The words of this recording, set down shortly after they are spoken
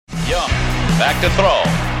Back to throw.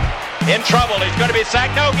 In trouble. He's going to be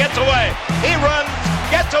sacked. No, gets away. He runs,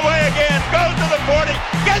 gets away again, goes to the 40,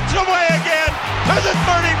 gets away again, to the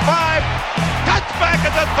 35, cuts back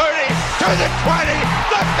at the 30, to the 20,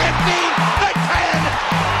 the 15, the 10.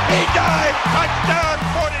 He dives. Touchdown,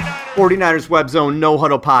 49ers. 49ers Web Zone No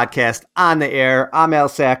Huddle Podcast on the air. I'm Al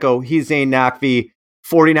Sacco. He's Zane Nakvi.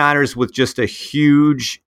 49ers with just a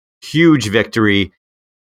huge victory.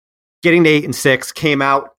 Getting to 8-6, came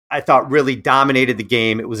out, I thought, really dominated the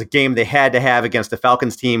game. It was a game they had to have against the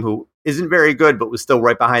Falcons team, who isn't very good, but was still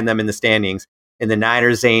right behind them in the standings. And the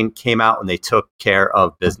Niners, Zane, came out and they took care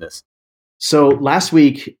of business. So last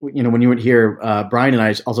week, when you were here, Brian and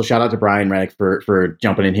I, also shout out to Brian Reddick for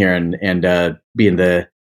jumping in here and being the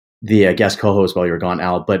guest co-host while you were gone,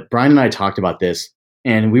 Al. But Brian and I talked about this,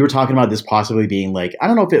 and we were talking about this possibly being like, I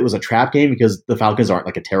don't know if it was a trap game because the Falcons aren't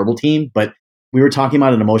like a terrible team, but we were talking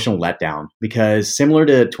about an emotional letdown because similar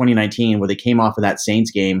to 2019, where they came off of that Saints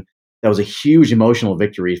game, that was a huge emotional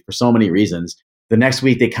victory for so many reasons. The next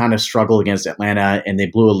week, they kind of struggled against Atlanta and they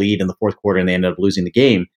blew a lead in the fourth quarter and they ended up losing the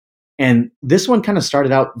game. And this one kind of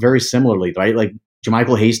started out very similarly, right? Like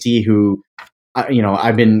JaMycal Hasty, who,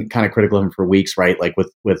 I've been kind of critical of him for weeks, right? Like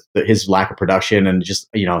with his lack of production and just,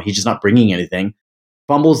 he's just not bringing anything.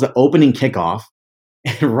 Fumbles the opening kickoff,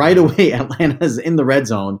 and right away Atlanta's in the red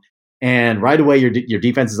zone, and right away your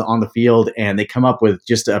defense is on the field, and they come up with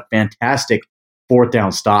just a fantastic fourth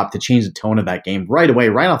down stop to change the tone of that game right away,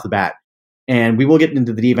 right off the bat. And we will get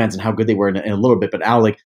into the defense and how good they were in a little bit, but Al,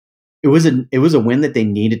 it was a win that they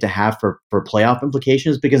needed to have for playoff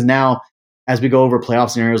implications, because now as we go over playoff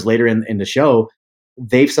scenarios later in the show,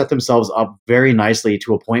 they've set themselves up very nicely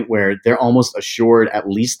to a point where they're almost assured at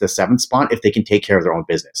least the 7th spot if they can take care of their own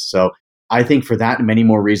business. So I think for that and many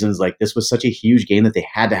more reasons, like this was such a huge game that they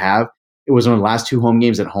had to have. It was one of the last two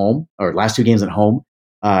games at home.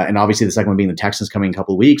 And obviously the second one being the Texans coming in a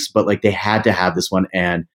couple of weeks, but like they had to have this one,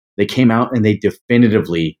 and they came out and they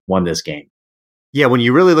definitively won this game. Yeah, when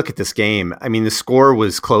you really look at this game, I mean, the score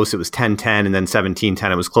was close. It was 10-10 and then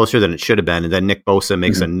 17-10. It was closer than it should have been. And then Nick Bosa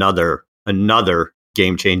makes another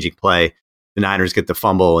game-changing play. The Niners get the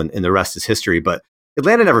fumble, and the rest is history. But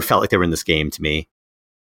Atlanta never felt like they were in this game to me.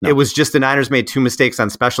 No. It was just the Niners made 2 mistakes on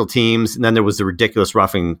special teams, and then there was the ridiculous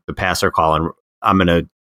roughing the passer call. And I'm going to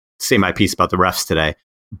say my piece about the refs today.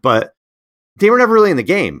 But they were never really in the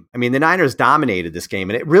game. I mean, the Niners dominated this game,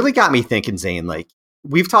 and it really got me thinking, Zane, like,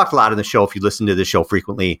 we've talked a lot in the show, if you listen to the show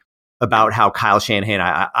frequently, about how Kyle Shanahan,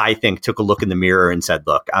 I think, took a look in the mirror and said,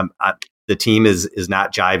 look, the team is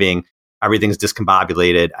not jiving. Everything's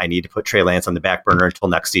discombobulated. I need to put Trey Lance on the back burner until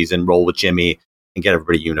next season, roll with Jimmy, and get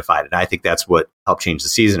everybody unified. And I think that's what helped change the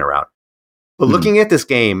season around. But looking at this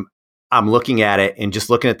game, I'm looking at it and just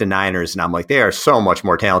looking at the Niners, and I'm like, they are so much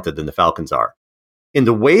more talented than the Falcons are. In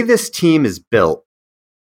the way this team is built,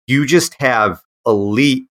 you just have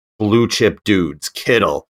elite blue chip dudes: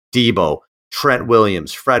 Kittle, Debo, Trent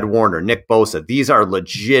Williams, Fred Warner, Nick Bosa. These are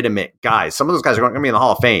legitimate guys. Some of those guys are going to be in the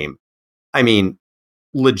Hall of Fame. I mean,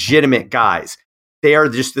 legitimate guys. They are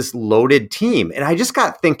just this loaded team. And I just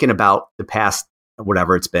got thinking about the past,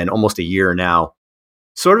 whatever it's been, almost a year now,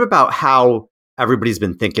 sort of about how everybody's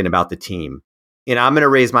been thinking about the team. And I'm going to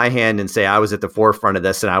raise my hand and say I was at the forefront of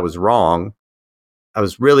this, and I was wrong. I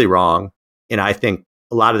was really wrong. And I think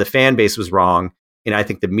a lot of the fan base was wrong. And I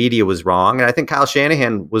think the media was wrong. And I think Kyle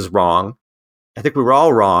Shanahan was wrong. I think we were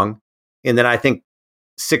all wrong. And then I think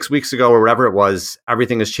 6 weeks ago or whatever it was,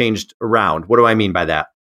 everything has changed around. What do I mean by that?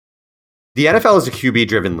 The NFL is a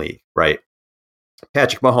QB-driven league, right?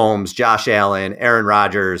 Patrick Mahomes, Josh Allen, Aaron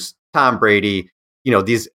Rodgers, Tom Brady,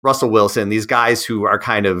 these Russell Wilson, these guys who are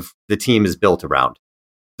kind of the team is built around.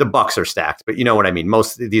 The Bucs are stacked, but you know what I mean?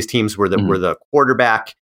 Most of these teams where the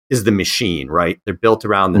quarterback is the machine, right? They're built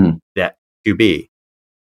around that QB.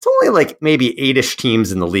 It's only like maybe 8-ish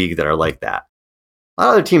teams in the league that are like that. A lot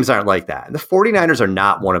of other teams aren't like that. And the 49ers are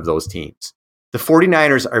not one of those teams. The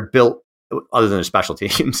 49ers are built, other than their special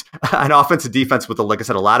teams, on offense and defense with, like I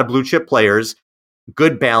said, a lot of blue chip players,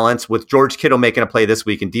 good balance with George Kittle making a play this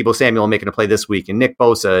week and Debo Samuel making a play this week and Nick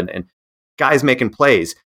Bosa and guys making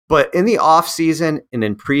plays. But in the offseason and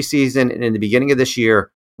in preseason and in the beginning of this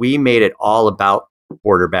year, we made it all about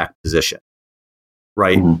quarterback position,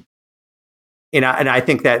 right? Mm-hmm. And I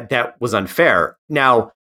think that was unfair.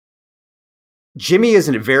 Now, Jimmy is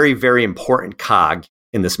a very, very important cog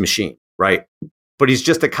in this machine, right? But he's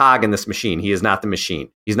just a cog in this machine. He is not the machine.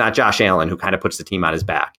 He's not Josh Allen, who kind of puts the team on his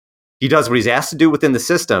back. He does what he's asked to do within the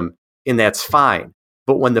system, and that's fine.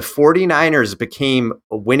 But when the 49ers became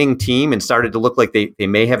a winning team and started to look like they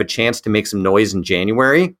may have a chance to make some noise in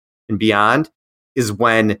January and beyond, is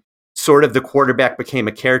when sort of the quarterback became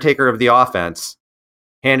a caretaker of the offense,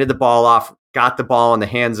 handed the ball off, got the ball in the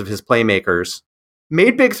hands of his playmakers,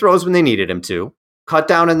 made big throws when they needed him to, cut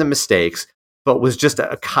down on the mistakes, but was just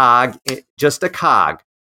a cog, just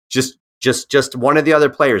one of the other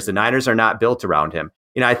players. The Niners are not built around him.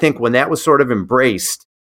 I think when that was sort of embraced,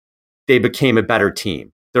 they became a better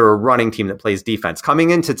team. They're a running team that plays defense. Coming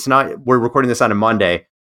into tonight, we're recording this on a Monday.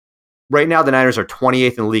 Right now, the Niners are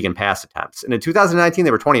 28th in the league in pass attempts. And in 2019,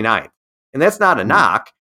 they were 29th. And that's not a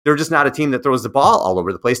knock. They're just not a team that throws the ball all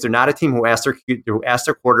over the place. They're not a team who asks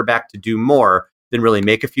their quarterback to do more than really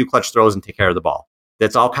make a few clutch throws and take care of the ball.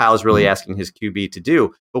 That's all Kyle's really asking his QB to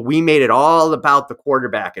do. But we made it all about the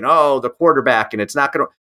quarterback and the quarterback. And it's not going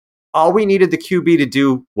to. All we needed the QB to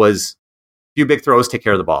do was a few big throws, take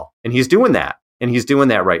care of the ball. And he's doing that. And he's doing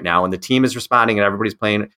that right now. And the team is responding and everybody's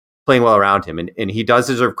playing well around him. And he does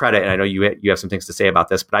deserve credit. And I know you have some things to say about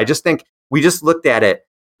this, but I just think we just looked at it.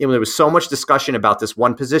 There was so much discussion about this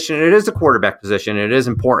one position. And it is a quarterback position. And it is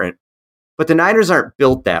important. But the Niners aren't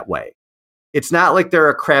built that way. It's not like they're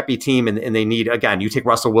a crappy team and they need, again, you take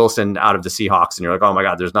Russell Wilson out of the Seahawks and you're like, oh my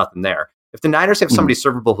God, there's nothing there. If the Niners have somebody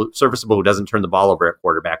serviceable who doesn't turn the ball over at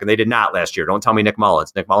quarterback, and they did not last year, don't tell me Nick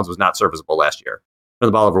Mullins. Nick Mullins was not serviceable last year. Turned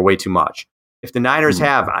the ball over way too much. If the Niners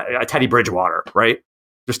have a Teddy Bridgewater, right?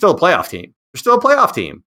 They're still a playoff team. They're still a playoff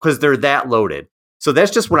team because they're that loaded. So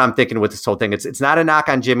that's just what I'm thinking with this whole thing. It's not a knock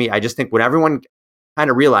on Jimmy. I just think when everyone kind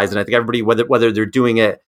of realized, and I think everybody, whether they're doing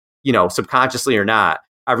it, subconsciously or not,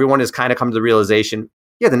 everyone has kind of come to the realization,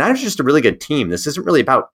 the Niners are just a really good team. This isn't really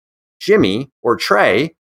about Jimmy or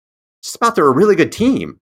Trey. It's just about they're a really good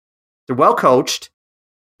team. They're well coached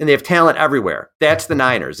and they have talent everywhere. That's the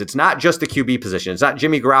Niners. It's not just the QB position. It's not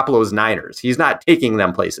Jimmy Garoppolo's Niners. He's not taking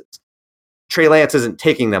them places. Trey Lance isn't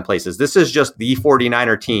taking them places. This is just the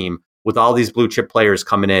 49er team with all these blue chip players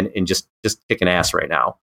coming in and just kicking ass right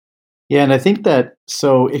now. Yeah, and I think that,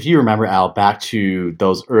 so if you remember, Al, back to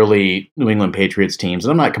those early New England Patriots teams,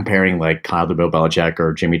 and I'm not comparing like Kyle to Bill Belichick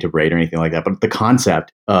or Jimmy to Brady or anything like that, but the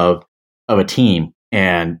concept of a team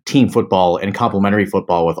and team football and complementary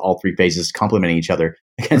football with all three phases complementing each other.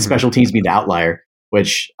 Again, special teams being the outlier,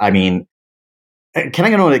 which, I mean, can I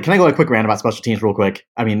go on a quick rant about special teams real quick?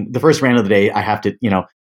 I mean, the first rant of the day, I have to,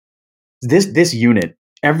 this unit,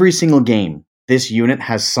 every single game, this unit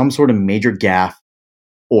has some sort of major gaffe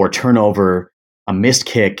or turnover, a missed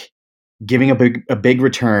kick, giving a big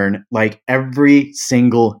return. Like every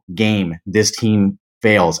single game, this team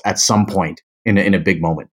fails at some point in a big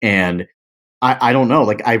moment. And I don't know.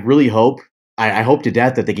 Like I really hope, I hope to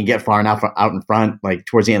death that they can get far enough out in front, like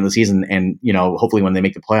towards the end of the season, and hopefully when they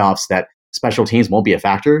make the playoffs, that special teams won't be a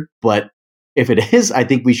factor. But if it is, I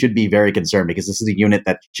think we should be very concerned because this is a unit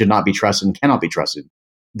that should not be trusted and cannot be trusted.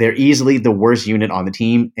 They're easily the worst unit on the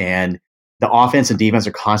team, and the offense and defense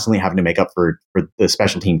are constantly having to make up for the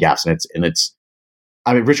special team gaps. And it's,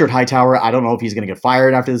 I mean, Richard Hightower, I don't know if he's going to get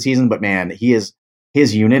fired after the season, but man, his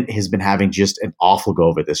unit has been having just an awful go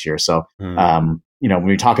of it this year. So, when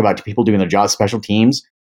we talk about people doing their job, special teams,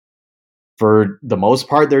 for the most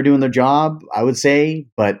part, they're doing their job, I would say.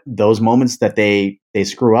 But those moments that they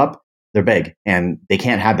screw up, they're big, and they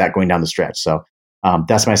can't have that going down the stretch. So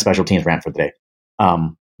that's my special teams rant for the day.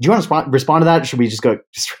 Do you want to respond to that? Or should we just go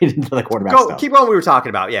straight into the quarterback stuff? Keep on what we were talking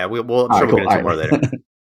about. Yeah, I'm sure we'll get into more later.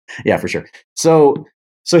 Yeah, for sure. So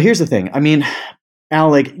here's the thing. I mean, Al,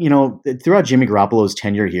 like, throughout Jimmy Garoppolo's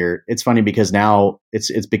tenure here, it's funny because now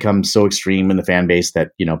it's become so extreme in the fan base that,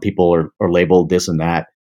 people are labeled this and that,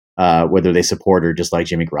 whether they support or just like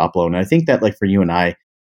Jimmy Garoppolo. And I think that, like, for you and I,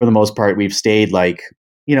 for the most part, we've stayed like,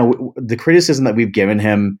 the criticism that we've given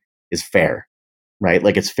him is fair. Right?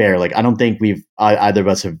 Like, it's fair. Like, I don't think either of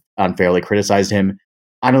us have unfairly criticized him.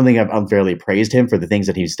 I don't think I've unfairly praised him for the things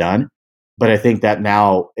that he's done. But I think that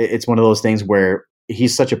now it's one of those things where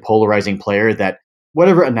he's such a polarizing player that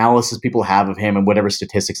whatever analysis people have of him and whatever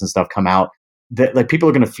statistics and stuff come out, that like people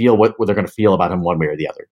are going to feel what they're going to feel about him one way or the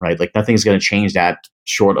other. Right? Like, nothing's going to change that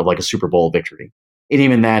short of like a Super Bowl victory. And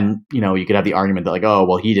even then, you could have the argument that like, oh,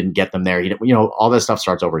 well, he didn't get them there. He didn't, all that stuff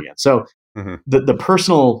starts over again. So the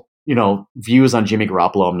personal views on Jimmy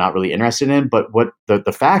Garoppolo, I'm not really interested in. But what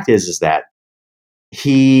the fact is that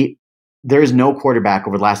there is no quarterback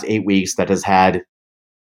over the last 8 weeks that has had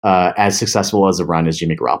as successful as a run as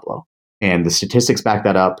Jimmy Garoppolo. And the statistics back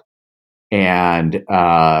that up. And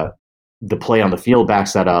the play on the field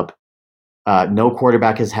backs that up. No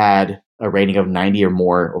quarterback has had a rating of 90 or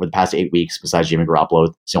more over the past 8 weeks besides Jimmy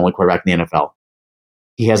Garoppolo. He's the only quarterback in the NFL.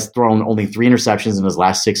 He has thrown only 3 interceptions in his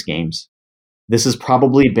last 6 games. This has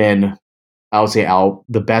probably been, I would say, Al,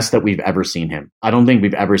 the best that we've ever seen him. I don't think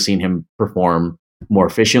we've ever seen him perform more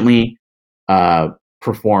efficiently,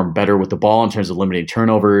 perform better with the ball in terms of limiting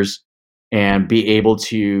turnovers and be able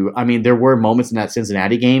to, I mean, there were moments in that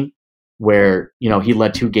Cincinnati game where, he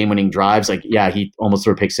led 2 game-winning drives. Like, yeah, he almost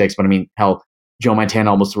threw a pick six, but I mean, hell, Joe Montana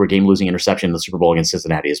almost threw a game-losing interception in the Super Bowl against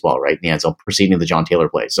Cincinnati as well, right? In the end zone, preceding the John Taylor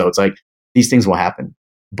play. So it's like, these things will happen.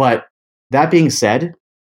 But that being said,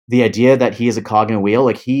 the idea that he is a cog in a wheel,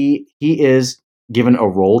 like he is given a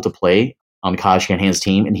role to play on Kyle Shanahan's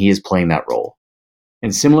team, and he is playing that role.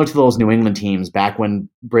 And similar to those New England teams back when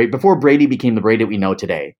before Brady became the Brady that we know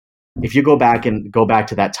today, if you go back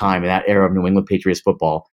to that time, in that era of New England Patriots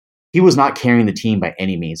football, he was not carrying the team by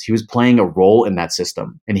any means. He was playing a role in that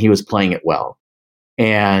system, and he was playing it well.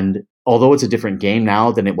 And although it's a different game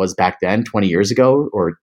now than it was back then, 20 years ago,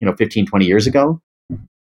 or 15, 20 years ago,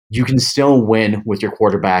 you can still win with your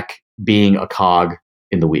quarterback being a cog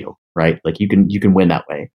in the wheel, right? Like you can win that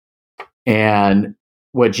way. And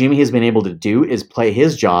what Jimmy has been able to do is play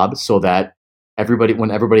his job so that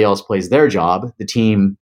when everybody else plays their job, the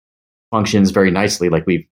team functions very nicely, like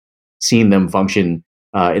we've seen them function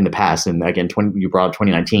in the past. And again, you brought up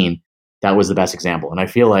 2019, that was the best example. And I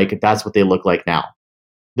feel like that's what they look like now.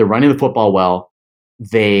 They're running the football well.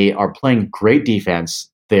 They are playing great defense.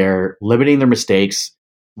 They're limiting their mistakes.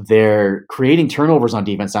 They're creating turnovers on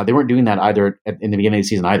defense now. They weren't doing that either in the beginning of the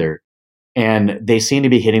season either. And they seem to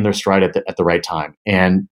be hitting their stride at the right time.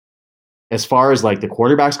 And as far as like the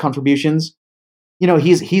quarterback's contributions,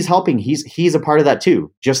 he's helping. He's a part of that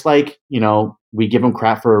too. Just like, we give him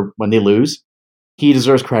crap for when they lose, he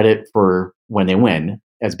deserves credit for when they win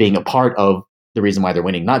as being a part of the reason why they're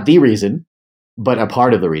winning. Not the reason, but a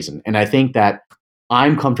part of the reason. And I think that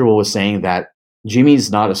I'm comfortable with saying that Jimmy's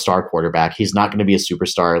not a star quarterback. He's not going to be a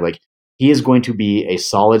superstar. Like, he is going to be a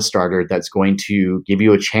solid starter that's going to give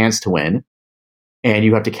you a chance to win. And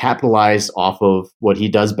you have to capitalize off of what he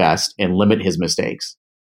does best and limit his mistakes.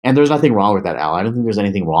 And there's nothing wrong with that, Al. I don't think there's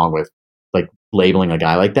anything wrong with like labeling a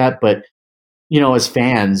guy like that. But, as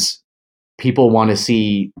fans, people want to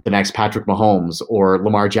see the next Patrick Mahomes or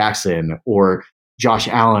Lamar Jackson or Josh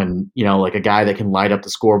Allen, like a guy that can light up the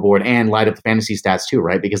scoreboard and light up the fantasy stats too,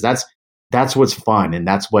 right? Because that's what's fun, and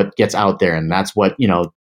that's what gets out there, and that's what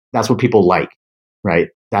people like, right?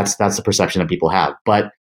 That's the perception that people have.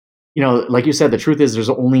 But like you said, the truth is there's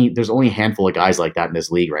only a handful of guys like that in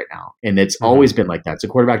this league right now, and it's always been like that. It's a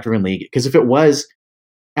quarterback-driven league. Because if it was,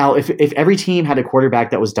 Al, if every team had a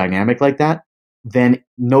quarterback that was dynamic like that, then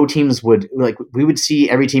no teams would we would see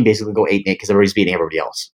every team basically go 8-8 because everybody's beating everybody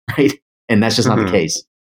else, right? And that's just not the case.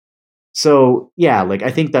 So yeah, like I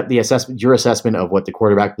think that your assessment of what the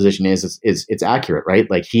quarterback position is it's accurate, right?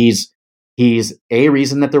 Like he's a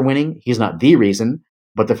reason that they're winning. He's not the reason,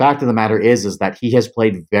 but the fact of the matter is that he has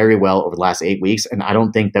played very well over the last 8 weeks, and I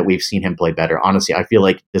don't think that we've seen him play better. Honestly, I feel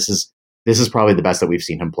like this is probably the best that we've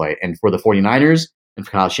seen him play. And for the 49ers and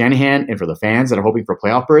for Kyle Shanahan and for the fans that are hoping for a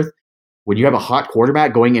playoff berth, when you have a hot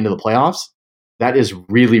quarterback going into the playoffs, that is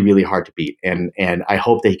really, really hard to beat. And I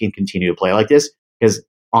hope that he can continue to play like this, because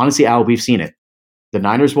honestly, Al, we've seen it. The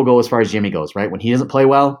Niners will go as far as Jimmy goes, right? When he doesn't play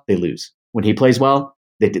well, they lose. When he plays well,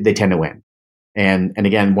 they tend to win. And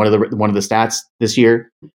again, one of the stats this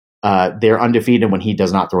year, they're undefeated when he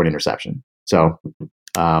does not throw an interception. So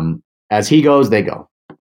as he goes, they go.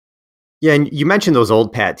 Yeah, and you mentioned those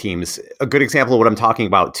old Pat teams. A good example of what I'm talking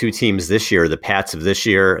about, 2 teams this year, the Pats of this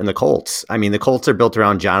year and the Colts. I mean, the Colts are built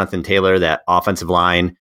around Jonathan Taylor, that offensive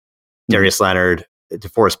line, Darius Leonard,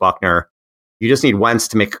 DeForest Buckner. You just need Wentz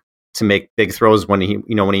to make big throws when he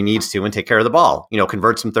needs to and take care of the ball.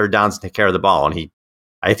 Convert some third downs and take care of the ball. And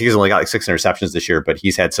I think he's only got like 6 interceptions this year, but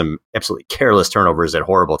he's had some absolutely careless turnovers at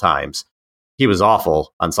horrible times. He was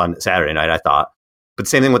awful on Saturday night, I thought. But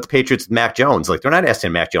same thing with the Patriots with Mac Jones. Like, they're not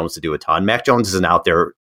asking Mac Jones to do a ton. Mac Jones isn't out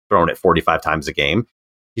there throwing it 45 times a game.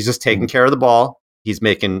 He's just taking care of the ball. He's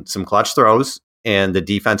making some clutch throws, and the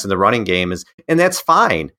defense in the running game and that's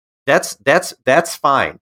fine. That's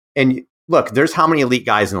fine. And look, there's how many elite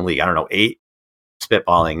guys in the league? I don't know, 8,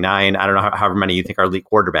 spitballing, 9. I don't know however many you think are elite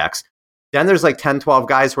quarterbacks. Then there's like 10, 12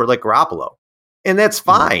 guys who are like Garoppolo, and that's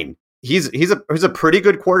fine. He's a pretty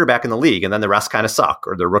good quarterback in the league, and then the rest kind of suck,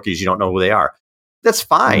 or they're rookies. You don't know who they are. That's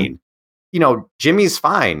fine. Jimmy's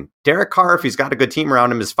fine. Derek Carr, if he's got a good team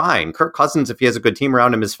around him, is fine. Kirk Cousins, if he has a good team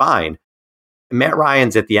around him, is fine. Matt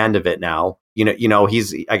Ryan's at the end of it now.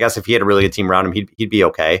 He's, I guess if he had a really good team around him, he'd be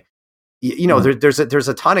okay. There's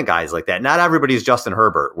a ton of guys like that. Not everybody's Justin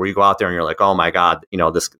Herbert, where you go out there and you're like, oh my God,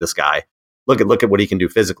 this guy, look at what he can do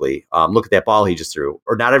physically. Look at that ball he just threw.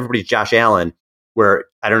 Or not everybody's Josh Allen, where,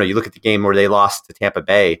 I don't know, you look at the game where they lost to Tampa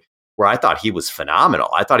Bay, where I thought he was phenomenal.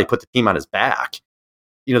 I thought he put the team on his back.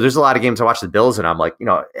 There's a lot of games I watch the Bills and I'm like,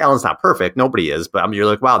 Allen's not perfect. Nobody is. But you're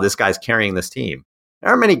like, wow, this guy's carrying this team. There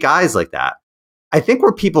aren't many guys like that. I think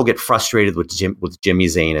where people get frustrated with Jimmy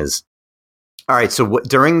Zane is, all right, so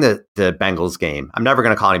during the Bengals game, I'm never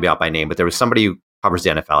going to call anybody out by name, but there was somebody who covers the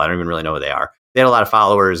NFL. I don't even really know who they are. They had a lot of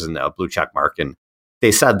followers and a blue check mark, and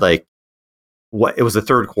they said like, it was the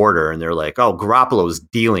third quarter, and they're like, oh, Garoppolo's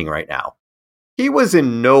dealing right now. He was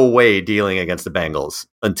in no way dealing against the Bengals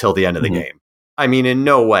until the end of the game. I mean, in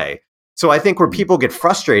no way. So I think where people get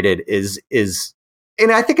frustrated is,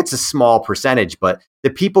 and I think it's a small percentage, but the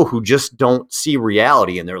people who just don't see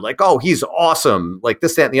reality and they're like, oh, he's awesome, like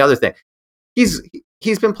this, that, and the other thing. He's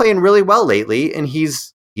been playing really well lately, and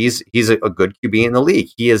he's a good QB in the league.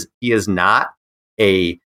 He is not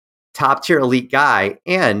a top tier elite guy.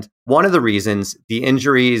 And one of the reasons, the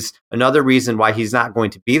injuries, another reason why he's not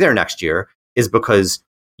going to be there next year is because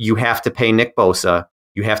you have to pay Nick Bosa,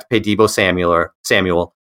 you have to pay Deebo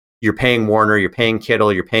Samuel, you're paying Warner, you're paying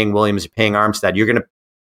Kittle, you're paying Williams, you're paying Armstead. You're going to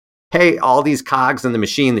pay all these cogs in the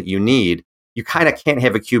machine that you need. You kind of can't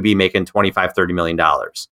have a QB making $25-30 million.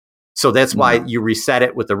 So that's why you reset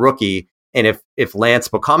it with the rookie. And if Lance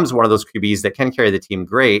becomes one of those QBs that can carry the team,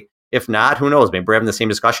 great. If not, who knows? Maybe we're having the same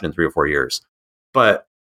discussion in 3 or 4 years. But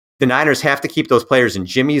the Niners have to keep those players, and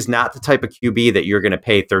Jimmy's not the type of QB that you're going to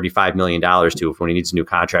pay $35 million to when he needs a new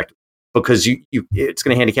contract, because it's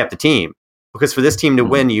going to handicap the team. Because for this team to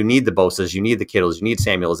win, you need the Bosas, you need the Kittles, you need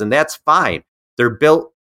Samuels, and that's fine. They're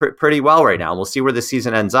built pretty well right now. We'll see where the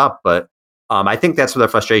season ends up, but I think that's where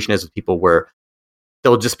the frustration is with people, where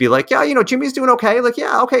they'll just be like, yeah, Jimmy's doing okay. Like,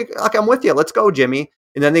 yeah, okay, like, I'm with you. Let's go, Jimmy.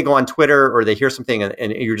 And then they go on Twitter or they hear something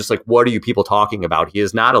and you're just like, what are you people talking about? He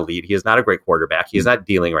is not elite. He is not a great quarterback. He is not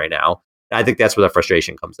dealing right now. And I think that's where the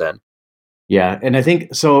frustration comes in. Yeah. And I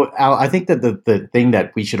think so, Al, I think that the thing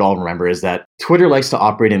that we should all remember is that Twitter likes to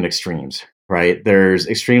operate in extremes, right? There's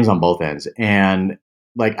extremes on both ends. And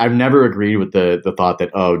like, I've never agreed with the thought that,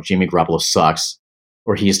 oh, Jimmy Garoppolo sucks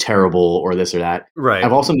or he's terrible or this or that. Right.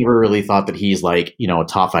 I've also never really thought that he's like, a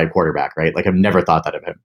top 5 quarterback, right? Like, I've never thought that of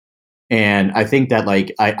him. And I think that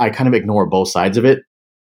like I kind of ignore both sides of it,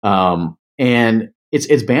 and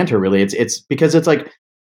it's banter really. It's because it's like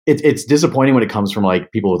it's disappointing when it comes from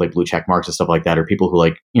like people with like blue check marks and stuff like that, or people who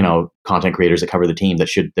like content creators that cover the team that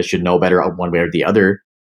should know better one way or the other.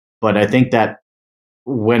 But I think that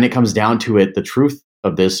when it comes down to it, the truth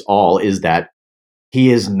of this all is that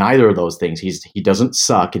he is neither of those things. He doesn't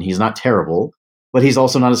suck and he's not terrible, but he's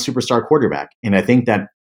also not a superstar quarterback. And I think that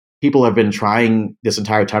people have been trying this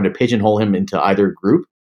entire time to pigeonhole him into either group.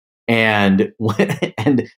 And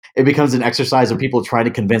it becomes an exercise of people trying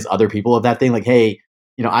to convince other people of that thing. Like, hey,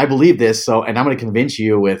 I believe this. So, and I'm going to convince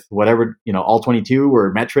you with whatever, all 22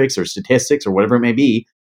 or metrics or statistics or whatever it may be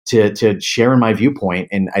to share in my viewpoint.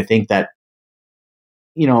 And I think that,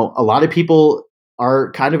 a lot of people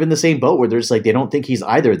are kind of in the same boat where there's like, they don't think he's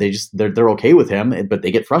either. They're okay with him, but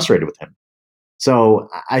they get frustrated with him. So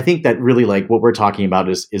I think that really like what we're talking about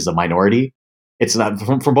is a minority. It's not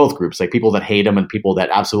from both groups, like people that hate him and people that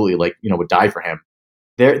absolutely like, would die for him.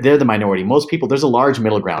 They're the minority. Most people, there's a large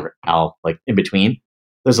middle ground, Al, like in between.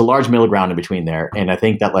 There's a large middle ground in between there. And I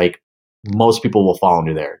think that like most people will fall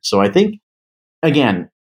under there. So I think, again,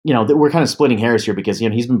 that we're kind of splitting hairs here because,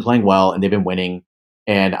 he's been playing well and they've been winning.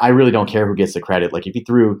 And I really don't care who gets the credit. Like if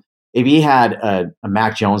he had a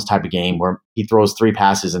Mac Jones type of game where he throws 3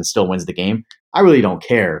 passes and still wins the game, I really don't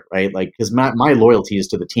care, right? Like, because my loyalty is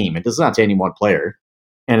to the team. It does not to any one player.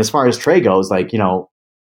 And as far as Trey goes, like,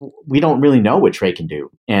 we don't really know what Trey can do.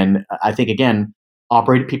 And I think, again,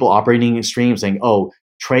 people operating in extremes saying, oh,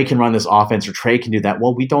 Trey can run this offense or Trey can do that.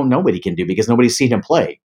 Well, we don't know what he can do because nobody's seen him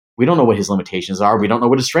play. We don't know what his limitations are. We don't know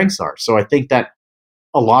what his strengths are. So I think that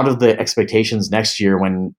a lot of the expectations next year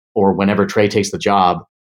whenever Trey takes the job,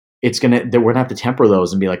 we're gonna have to temper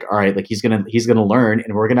those and be like, all right, like he's gonna learn,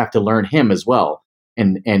 and we're gonna have to learn him as well,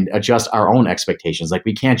 and adjust our own expectations. Like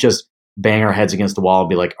we can't just bang our heads against the wall and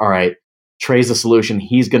be like, all right, Trey's the solution.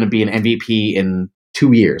 He's gonna be an MVP in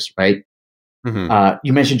 2 years, right? Mm-hmm.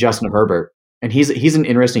 You mentioned Justin Herbert, and he's an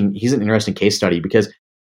interesting case study because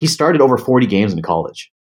he started over 40 games in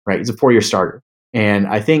college, right? He's a 4-year starter, and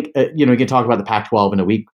I think you can talk about the Pac-12 and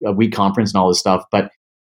a week conference and all this stuff, but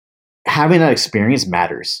having that experience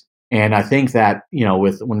matters. And I think that,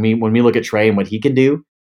 when we look at Trey and what he can do,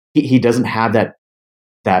 he doesn't have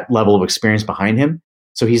that level of experience behind him.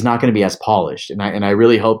 So he's not going to be as polished. And I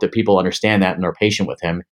really hope that people understand that and are patient with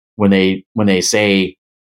him when they say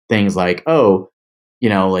things like, oh,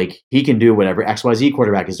 like he can do whatever XYZ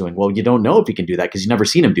quarterback is doing. Well, you don't know if he can do that because you've never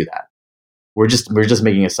seen him do that. We're just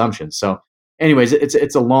making assumptions. So anyways,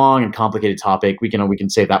 it's a long and complicated topic. We can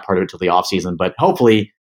save that part of it till the off season, but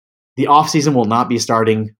hopefully the offseason will not be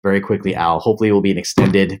starting very quickly, Al. Hopefully it will be an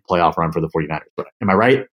extended playoff run for the 49ers. Am I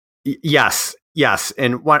right? Yes.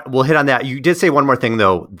 And we'll hit on that. You did say one more thing,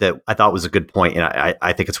 though, that I thought was a good point, and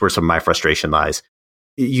I think it's where some of my frustration lies.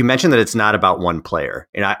 You mentioned that it's not about one player,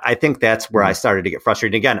 and I think that's where I started to get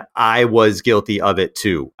frustrated. Again, I was guilty of it,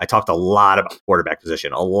 too. I talked a lot about the quarterback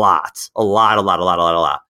position, a lot.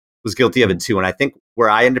 Was guilty of it, too, and I think where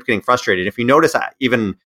I ended up getting frustrated, if you notice,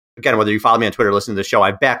 even, again, whether you follow me on Twitter or listen to the show,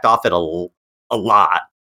 I backed off it a lot,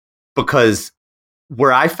 because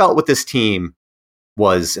where I felt with this team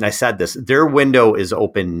was, and I said this, their window is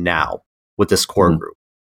open now with this core group,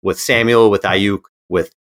 with Samuel, with Ayuk,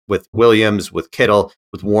 with Williams, with Kittle,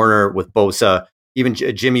 with Warner, with Bosa, even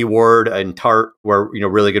Jimmy Ward and Tart, who are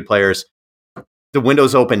really good players. The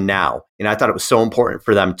window's open now, and I thought it was so important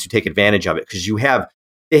for them to take advantage of it, because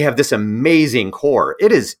they have this amazing core.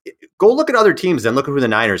 Go look at other teams and look at who the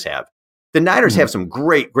Niners have. The Niners have some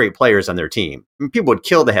great players on their team. I mean, people would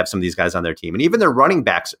kill to have some of these guys on their team. And even their running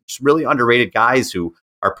backs, just really underrated guys who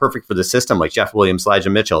are perfect for the system, like Jeff Williams, Elijah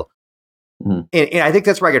Mitchell. And I think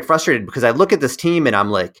that's where I get frustrated, because I look at this team and I'm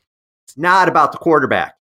like, it's not about the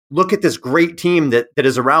quarterback. Look at this great team that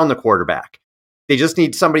is around the quarterback. They just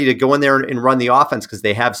need somebody to go in there and run the offense, because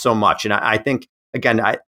they have so much. And I think, again,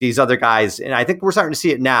 these other guys, and I think we're starting to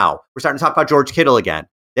see it now. We're starting to talk about George Kittle again.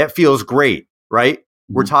 That feels great, right?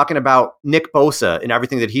 We're talking about Nick Bosa and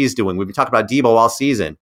everything that he's doing. We've been talking about Debo all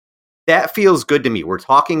season. That feels good to me. We're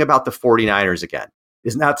talking about the 49ers again.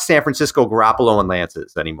 It's not San Francisco Garoppolo and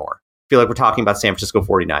Lances anymore. I feel like we're talking about San Francisco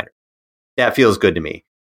 49ers. That feels good to me.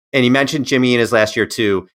 And you mentioned Jimmy in his last year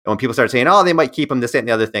too. And when people start saying, oh, they might keep him, this, that, and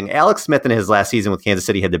the other thing. Alex Smith in his last season with Kansas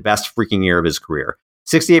City had the best freaking year of his career.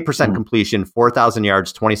 68% completion, 4,000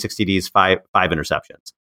 yards, 26 TDs, five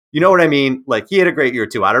interceptions. You know what I mean? Like, he had a great year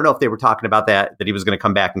too. I don't know if they were talking about that he was going to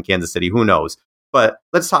come back in Kansas City. Who knows? But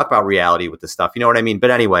let's talk about reality with this stuff. You know what I mean?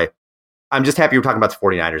 But anyway, I'm just happy we're talking about the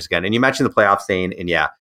 49ers again. And you mentioned the playoffs, Zane. And yeah,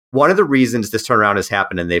 one of the reasons this turnaround has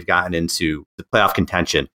happened and they've gotten into the playoff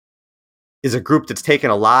contention is a group that's taken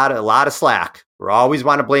a lot of slack. We always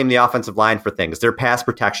want to blame the offensive line for things. Their pass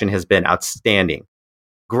protection has been outstanding.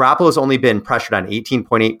 Garoppolo's only been pressured on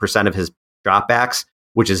 18.8% of his dropbacks,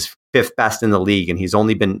 which is fifth best in the league, and he's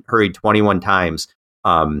only been hurried 21 times,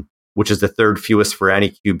 which is the third fewest for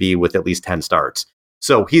any QB with at least 10 starts.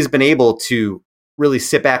 So he's been able to really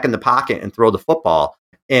sit back in the pocket and throw the football.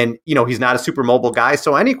 And, he's not a super mobile guy,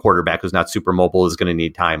 so any quarterback who's not super mobile is going to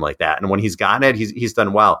need time like that. And when he's gotten it, he's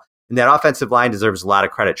done well. And that offensive line deserves a lot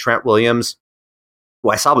of credit. Trent Williams, who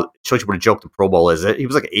I saw, showed you what a joke the Pro Bowl is. He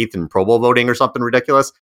was like 8th in Pro Bowl voting or something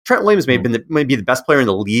ridiculous. Trent Williams may be the best player in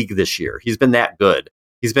the league this year. He's been that good.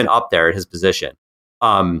 He's been up there at his position.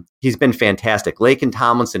 He's been fantastic. Laken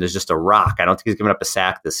Tomlinson is just a rock. I don't think he's given up a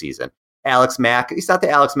sack this season. Alex Mack, he's not the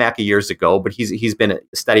Alex Mack of years ago, but he's been a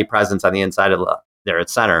steady presence on the inside of there at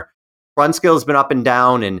center. Brunskill has been up and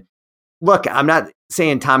down. And look, I'm not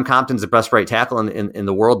saying Tom Compton's the best right tackle in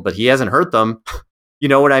the world, but he hasn't hurt them. You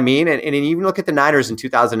know what I mean? And even look at the Niners in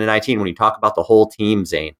 2019, when you talk about the whole team,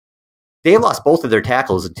 Zane, they lost both of their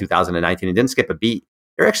tackles in 2019 and didn't skip a beat.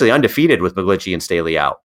 They're actually undefeated with McGlinchey and Staley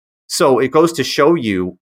out. So it goes to show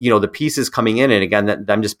you, the pieces coming in, and again, that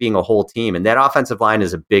them just being a whole team. And that offensive line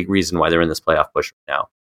is a big reason why they're in this playoff push right now.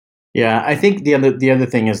 Yeah, I think the other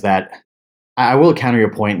thing is that I will counter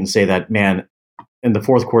your point and say that, man, in the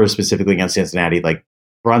fourth quarter specifically against Cincinnati, like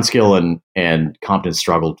Brunskill and Compton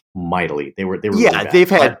struggled mightily. They were really bad. They've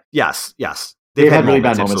had yes. They've had really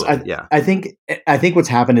bad moments. I think what's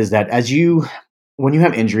happened is that when you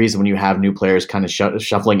have injuries, when you have new players kind of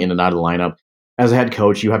shuffling in and out of the lineup, as a head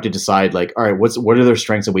coach, you have to decide, like, all right, what are their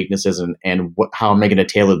strengths and weaknesses, and how am I going to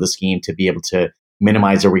tailor the scheme to be able to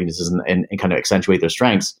minimize their weaknesses and kind of accentuate their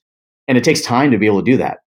strengths? And it takes time to be able to do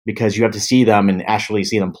that, because you have to see them and actually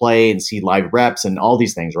see them play and see live reps and all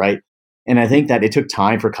these things, right? And I think that it took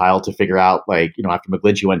time for Kyle to figure out, like, after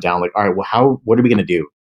McGlinchey went down, like, all right, well, what are we going to do?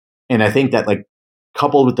 And I think that, like,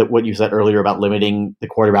 coupled with what you said earlier about limiting the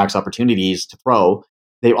quarterback's opportunities to throw,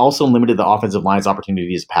 they also limited the offensive line's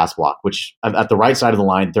opportunities to pass block, which at the right side of the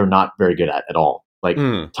line, they're not very good at all. Like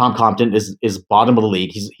Tom Compton is bottom of the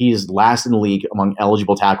league. He's last in the league among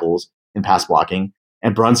eligible tackles in pass blocking,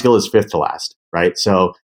 and Brunskill is fifth to last, right?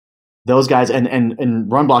 So those guys,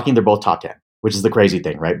 and run blocking, they're both top 10, which is the crazy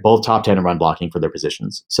thing, right? Both top 10 in run blocking for their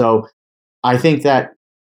positions. So I think that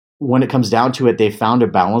when it comes down to it, they found a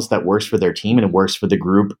balance that works for their team and it works for the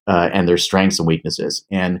group and their strengths and weaknesses.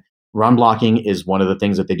 And run blocking is one of the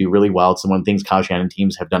things that they do really well. It's one of the things Kyle Shanahan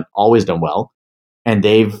teams have always done well. And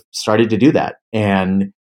they've started to do that.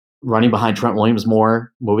 And running behind Trent Williams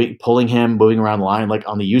more, pulling him, moving around the line. Like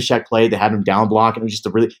on the Juszczyk play, they had him down block, and it was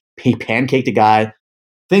just he pancaked a guy.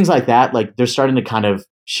 Things like that, like they're starting to kind of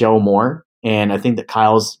show more. And I think that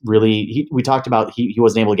Kyle's really, we talked about he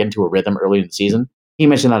wasn't able to get into a rhythm early in the season. He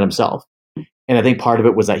mentioned that himself. And I think part of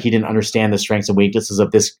it was that he didn't understand the strengths and weaknesses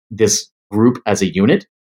of this group as a unit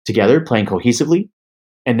together, playing cohesively.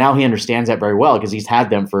 And now he understands that very well because he's had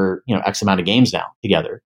them for, X amount of games now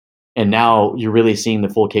together. And now you're really seeing the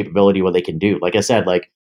full capability of what they can do. Like I said, like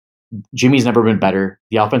Jimmy's never been better.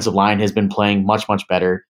 The offensive line has been playing much, much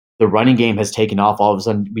better. The running game has taken off. All of a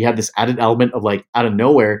sudden, we have this added element of like out of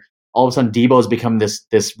nowhere. All of a sudden, Debo has become this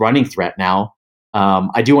running threat now.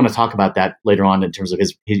 I do want to talk about that later on in terms of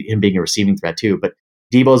him being a receiving threat too. But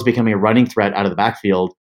Debo is becoming a running threat out of the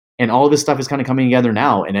backfield, and all of this stuff is kind of coming together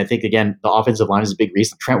now. And I think again, the offensive line is a big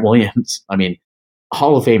reason. Trent Williams, I mean,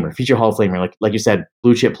 Hall of Famer, future Hall of Famer, like you said,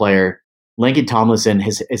 blue chip player. Lincoln Tomlinson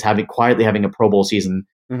is quietly having a Pro Bowl season.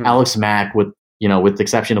 Mm-hmm. Alex Mack with the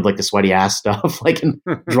exception of like the sweaty ass stuff, like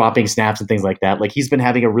dropping snaps and things like that. Like he's been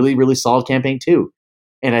having a really, really solid campaign too.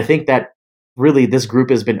 And I think that really this group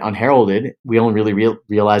has been unheralded. We only really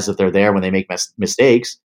realize that they're there when they make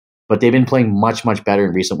mistakes, but they've been playing much, much better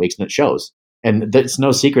in recent weeks, and it shows. And it's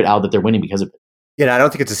no secret, Al, that they're winning because of it. Yeah, I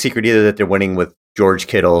don't think it's a secret either that they're winning with George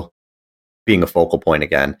Kittle being a focal point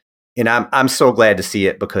again. And I'm so glad to see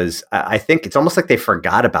it because I think it's almost like they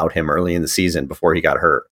forgot about him early in the season before he got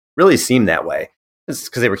hurt. Really seemed that way. It's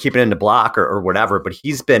because they were keeping him to block or whatever, but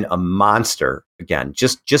he's been a monster again,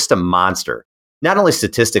 just a monster. Not only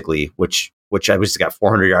statistically, which I was got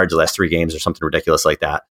 400 yards the last 3 games or something ridiculous like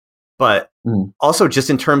that, but also just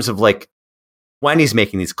in terms of like when he's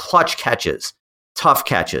making these clutch catches, tough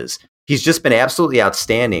catches, he's just been absolutely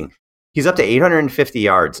outstanding. He's up to 850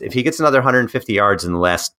 yards. If he gets another 150 yards in the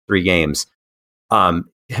last 3 games, him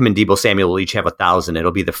and Deebo Samuel will each have 1,000.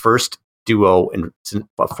 It'll be the first duo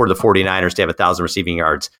for the 49ers to have 1,000 receiving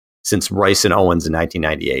yards since Rice and Owens in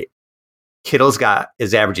 1998. Kittle's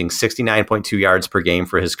is averaging 69.2 yards per game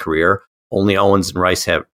for his career. Only Rice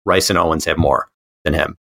and Owens have more than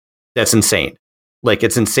him. That's insane. Like,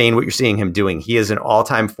 it's insane what you're seeing him doing. He is an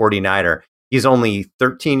all-time 49er. He's only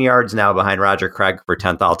 13 yards now behind Roger Craig for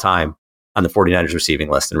 10th all-time on the 49ers receiving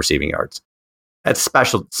list in receiving yards. That's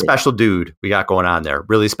special dude we got going on there.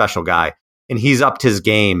 Really special guy. And he's upped his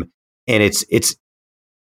game. And it's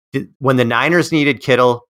when the Niners needed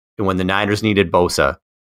Kittle and when the Niners needed Bosa,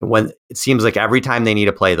 when it seems like every time they need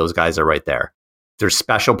a play, those guys are right there. They're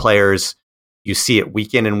special players. You see it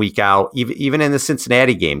week in and week out. Even in the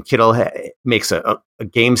Cincinnati game, Kittle makes a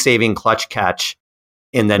game-saving clutch catch,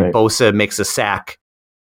 and then right. Bosa makes a sack,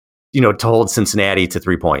 to hold Cincinnati to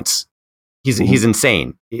 3 points. He's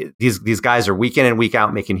insane. These guys are week in and week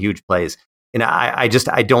out making huge plays, and I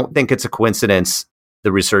don't think it's a coincidence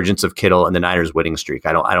the resurgence of Kittle and the Niners winning streak.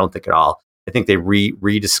 I don't think at all. I think they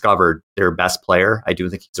rediscovered their best player. I do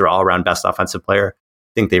think he's their all-around best offensive player.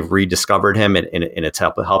 I think they've rediscovered him, and it's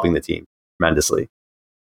helping the team tremendously.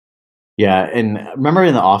 Yeah, and remember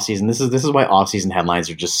in the offseason, this is why offseason headlines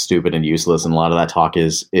are just stupid and useless, and a lot of that talk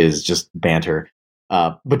is just banter.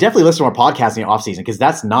 But definitely listen to our podcast in the offseason, because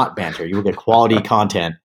that's not banter. You will get quality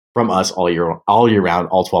content from us all year round,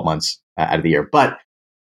 all 12 months out of the year. But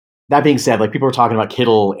that being said, like people were talking about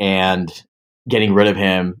Kittle and getting rid of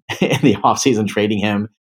him in the offseason, trading him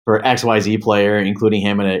for XYZ player, including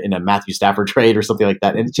him in a Matthew Stafford trade or something like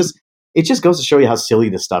that. And it just goes to show you how silly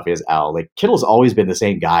this stuff is, Al. Like Kittle's always been the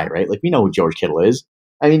same guy, right? Like we know who George Kittle is.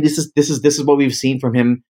 I mean, this is what we've seen from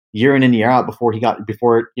him year in and year out before he got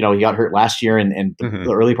hurt last year and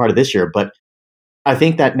the early part of this year. But I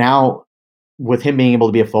think that now with him being able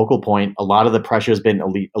to be a focal point, a lot of the pressure has been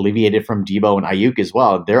alleviated from Debo and Ayuk as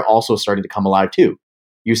well. They're also starting to come alive too.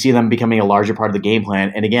 You see them becoming a larger part of the game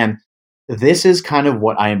plan. And again, this is kind of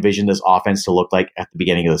what I envisioned this offense to look like at the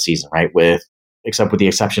beginning of the season, right? Except with the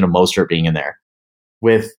exception of Mostert being in there.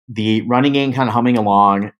 With the running game kind of humming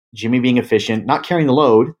along, Jimmy being efficient, not carrying the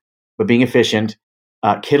load, but being efficient,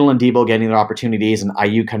 Kittle and Debo getting their opportunities, and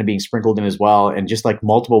Ayuk kind of being sprinkled in as well, and just like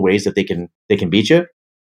multiple ways that they can beat you.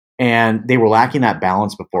 And they were lacking that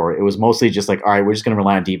balance before. It was mostly just like, all right, we're just going to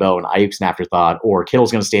rely on Debo, and Ayuk's an afterthought, or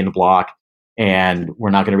Kittle's going to stay in the block, and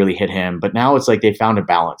we're not going to really hit him. But now it's like they found a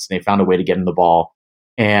balance. They found a way to get in the ball,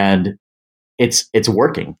 and it's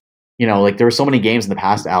working. Like there were so many games in the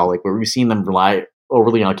past, Al, like where we've seen them rely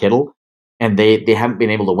overly on Kittle, and they haven't been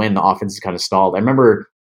able to win. The offense is kind of stalled. I remember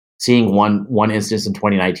seeing one instance in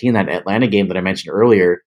 2019, that Atlanta game that I mentioned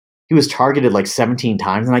earlier. He was targeted like 17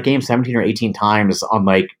 times in that game, 17 or 18 times on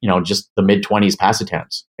just the mid-20s pass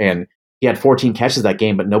attempts. And he had 14 catches that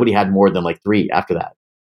game, but nobody had more than like 3 after that.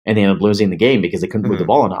 and they ended up losing the game because they couldn't move the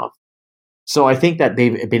ball enough. So I think that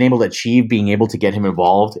they've been able to achieve being able to get him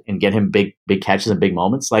involved and get him big catches and big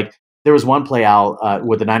moments. Like there was one play out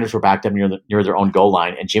where the Niners were backed up near their own goal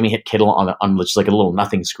line, and Jimmy hit Kittle on just like a little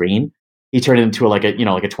nothing screen. He turned it into like a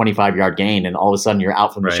 25-yard gain, and all of a sudden you're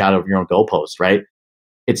out from the shadow of your own goalpost, right?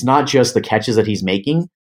 It's not just the catches that he's making.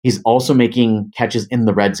 He's also making catches in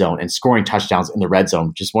the red zone and scoring touchdowns in the red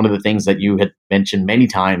zone. Just one of the things that you had mentioned many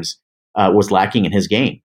times was lacking in his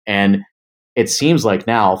game. And it seems like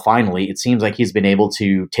now, finally, it seems like he's been able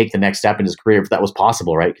to take the next step in his career, if that was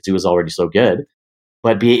possible, right? Because he was already so good.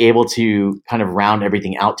 But be able to kind of round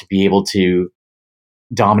everything out to be able to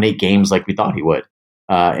dominate games like we thought he would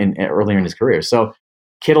earlier in his career. So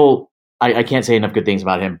Kittle, I can't say enough good things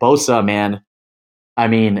about him. Bosa, man, I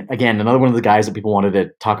mean, again, another one of the guys that people wanted to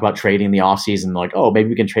talk about trading in the offseason, like, oh, maybe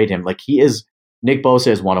we can trade him. Like Nick Bosa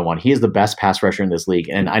is 101. He is the best pass rusher in this league.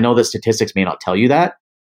 And I know that statistics may not tell you that,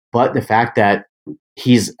 but the fact that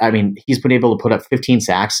he's been able to put up 15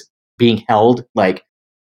 sacks being held like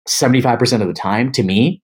 75% of the time, to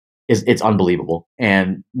me, it's unbelievable.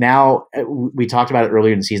 And now we talked about it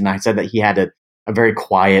earlier in the season. I said that he had a very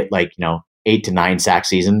quiet, 8 to 9 sack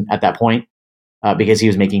season at that point because he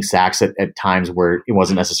was making sacks at times where it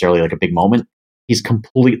wasn't necessarily like a big moment. He's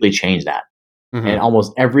completely changed that. Mm-hmm. And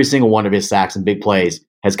almost every single one of his sacks and big plays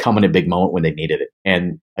has come in a big moment when they needed it.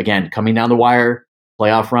 And again, coming down the wire,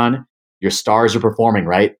 playoff run, your stars are performing,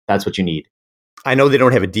 right? That's what you need. I know they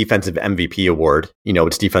don't have a defensive MVP award.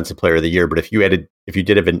 It's defensive player of the year, but if you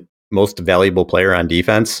did have a most valuable player on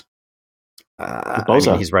defense,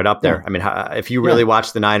 he's right up there. Yeah. I mean, if you really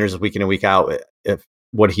watch the Niners week in and week out, if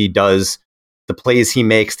what he does, the plays he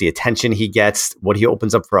makes, the attention he gets, what he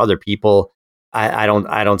opens up for other people, I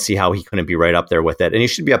don't see how he couldn't be right up there with it. And he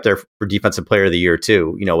should be up there for defensive player of the year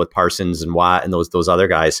too, with Parsons and Watt and those other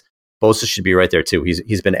guys. Bosa should be right there too.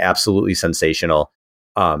 He's been absolutely sensational.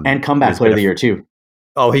 And comeback player of the year too.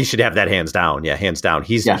 Oh, he should have that hands down. Yeah, hands down.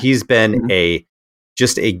 He's been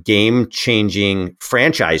just a game changing,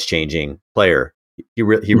 franchise changing player. He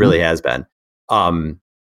really has been.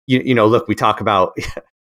 Look, we talk about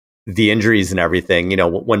the injuries and everything.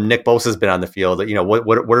 When Nick Bosa's been on the field,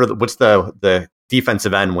 what's the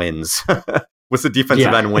defensive end wins? What's the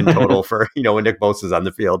defensive end win total for when Nick Bosa's on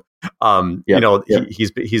the field?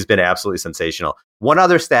 He's been absolutely sensational. One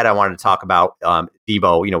other stat I wanted to talk about,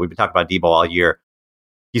 Deebo. We've been talking about Deebo all year.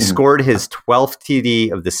 He scored his 12th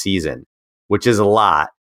TD of the season, which is a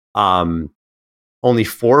lot. Only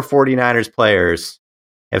 4 49ers players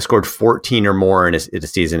have scored 14 or more in a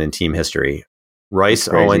season in team history. Rice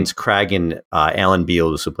Owens, Craig, and Alan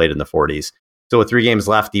Beals, who played in the 40s. So with 3 games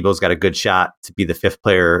left, Deebo's got a good shot to be the 5th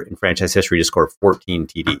player in franchise history to score 14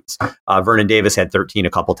 TDs. Vernon Davis had 13 a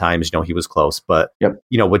couple times. He was close. But,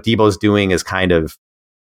 what Deebo's doing is kind of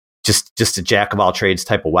just a jack of all trades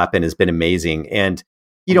type of weapon has been amazing. And,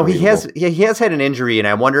 he has had an injury, and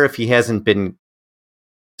I wonder if he hasn't been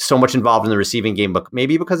so much involved in the receiving game, but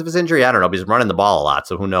maybe because of his injury. I don't know. But he's running the ball a lot,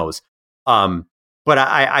 so who knows? But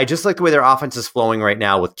I just like the way their offense is flowing right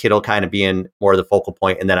now, with Kittle kind of being more of the focal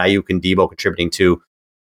point, and then Ayuk and Deebo contributing too,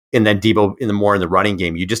 and then Deebo in the running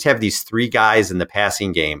game. You just have these 3 guys in the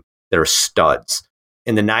passing game that are studs,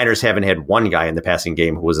 and the Niners haven't had one guy in the passing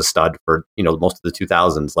game who was a stud for most of the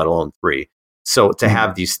 2000s, let alone 3. So to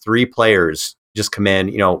have these 3 players just come in,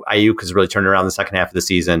 Ayuk has really turned around the second half of the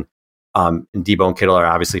season, and Deebo and Kittle are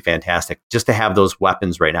obviously fantastic. Just to have those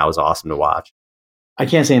weapons right now is awesome to watch. I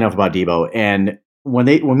can't say enough about Deebo. And when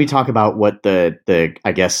we talk about what the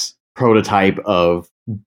I guess prototype of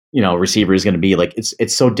receiver is going to be, like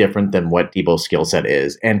it's so different than what Deebo's skill set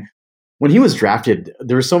is. And when he was drafted,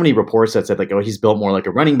 there were so many reports that said like, oh, he's built more like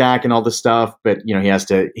a running back and all this stuff, but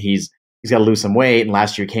he's got to lose some weight. And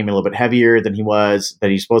last year came a little bit heavier than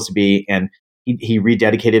he's supposed to be, and he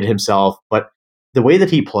rededicated himself. But the way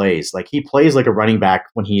that he plays like a running back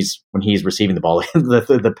when he's receiving the ball.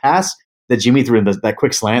 the pass that Jimmy threw in that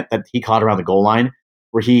quick slant that he caught around the goal line,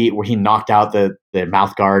 where he knocked out the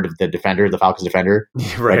mouth guard of the Falcons defender,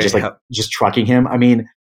 right? Just trucking him. I mean,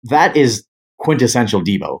 that is quintessential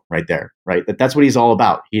Deebo right there, right? That's what he's all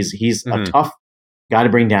about. He's a tough guy to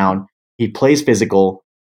bring down. He plays physical.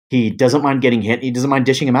 He doesn't mind getting hit. He doesn't mind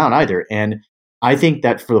dishing him out either. And I think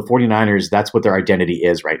that for the 49ers, that's what their identity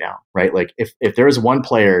is right now, right? Like if there is one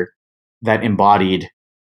player that embodied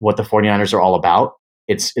what the 49ers are all about,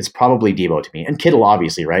 it's probably Deebo to me. And Kittle,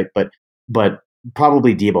 obviously, right? But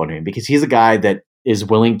probably Deebo to me, because he's a guy that is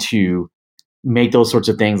willing to make those sorts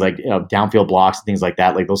of things, like downfield blocks and things like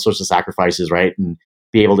that, like those sorts of sacrifices, right? And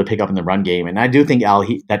be able to pick up in the run game. And I do think, Al,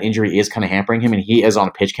 that injury is kind of hampering him, and he is on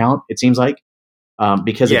a pitch count, it seems like.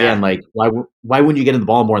 Because again, like why wouldn't you get in the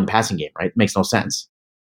ball more in the passing game, right? It makes no sense.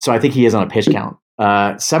 So I think he is on a pitch count.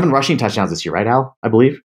 7 rushing touchdowns this year, right, Al? I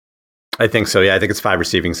believe. I think so. Yeah, I think it's 5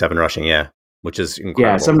 receiving, 7 rushing. Yeah, which is incredible.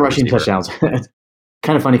 Yeah, 7 rushing touchdowns.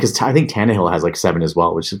 Kind of funny because I think Tannehill has like 7 as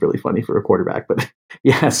well, which is really funny for a quarterback. But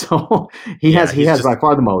yeah, so he has by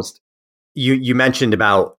far the most. You mentioned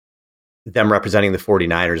about them representing the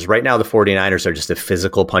 49ers. Right now, the 49ers are just a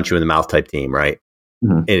physical punch you in the mouth type team, right?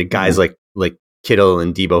 Mm-hmm. And guys like Kittle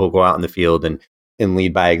and Debo who go out in the field and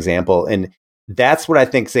lead by example. And that's what I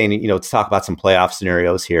think, saying, to talk about some playoff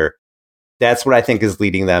scenarios here, that's what I think is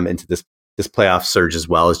leading them into this playoff surge as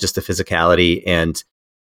well, is just the physicality. And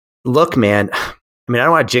look, man, I mean, I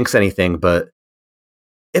don't want to jinx anything, but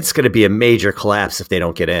it's going to be a major collapse if they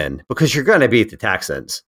don't get in, because you're going to beat the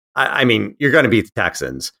Texans. I mean, you're going to beat the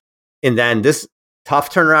Texans. And then this tough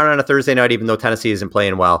turnaround on a Thursday night, even though Tennessee isn't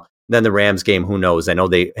playing well. Then the Rams game, who knows? I know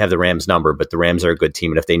they have the Rams number, but the Rams are a good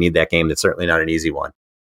team. And if they need that game, that's certainly not an easy one.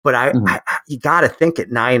 But you got to think at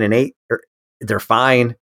 9-8, they're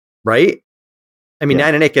fine, right? I mean,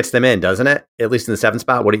 9-8 gets them in, doesn't it? At least in the 7th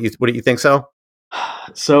spot. What do you think so?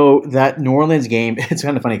 So that New Orleans game, it's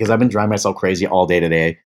kind of funny because I've been driving myself crazy all day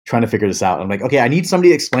today trying to figure this out. I'm like, okay, I need somebody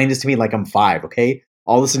to explain this to me like I'm 5, okay?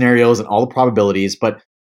 All the scenarios and all the probabilities. But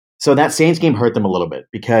so that Saints game hurt them a little bit,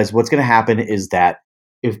 because what's going to happen is that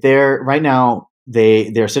if they're right now,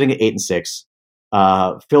 they're sitting at 8-6.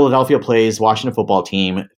 Philadelphia plays Washington football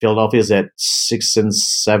team. Philadelphia's at 6-7.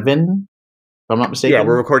 If I'm not mistaken. Yeah,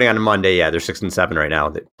 we're recording on a Monday. Yeah, they're 6-7 right now.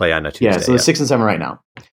 They play on a Tuesday. Yeah, so they're 6-7 right now.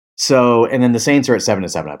 So, and then the Saints are at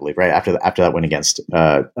 7-7, I believe, right after that win against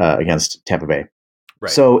Tampa Bay.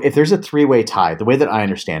 Right. So, if there's a 3-way tie, the way that I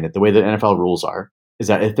understand it, the way that NFL rules are, is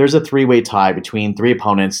that if there's a 3-way tie between 3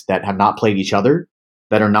 opponents that have not played each other,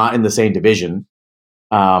 that are not in the same division,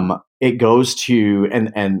 it goes to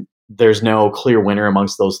and there's no clear winner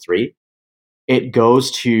amongst those 3. It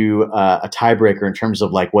goes to a tiebreaker in terms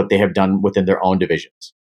of like what they have done within their own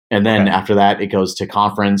divisions. And then after that, it goes to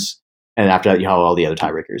conference. And after that, you have all the other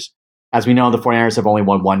tiebreakers. As we know, the 49ers have only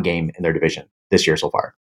won 1 game in their division this year so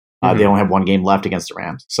far. They only have 1 game left against the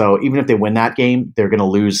Rams. So even if they win that game, they're going to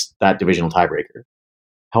lose that divisional tiebreaker.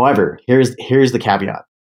 However, here's the caveat.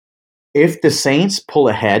 If the Saints pull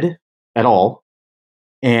ahead at all,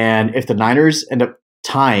 and if the Niners end up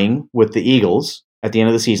tying with the Eagles at the end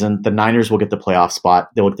of the season, the Niners will get the playoff spot.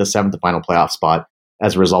 They'll get the 7th and final playoff spot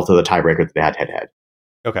as a result of the tiebreaker that they had head-to-head.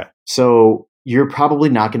 Okay. So you're probably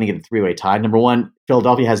not going to get a 3-way tie. Number one,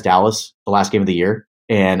 Philadelphia has Dallas the last game of the year,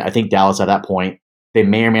 and I think Dallas at that point, they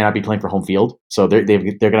may or may not be playing for home field, so they're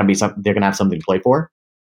going to have something to play for.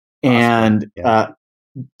 And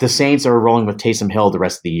the Saints are rolling with Taysom Hill the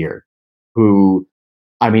rest of the year, who,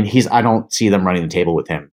 I mean, I don't see them running the table with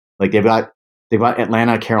him. Like they've got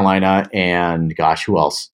Atlanta, Carolina, and gosh, who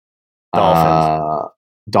else?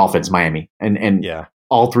 Dolphins, Miami, and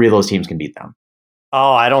all 3 of those teams can beat them.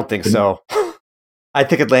 Oh, I don't think so. I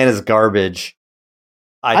think Atlanta's garbage.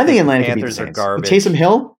 I think Atlanta Panthers can beat the Saints. are garbage.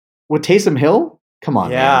 With Taysom Hill, come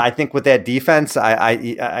on. Yeah, man. I think with that defense, I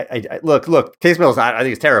look. Taysom Hill, I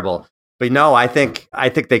think it's terrible. But no, I think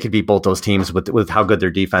they could beat both those teams with how good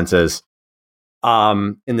their defense is.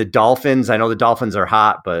 In the Dolphins, I know the Dolphins are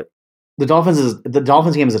hot, but the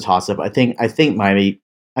Dolphins game is a toss up. I think Miami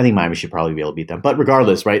should probably be able to beat them. But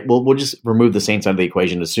regardless, right? We'll just remove the Saints out of the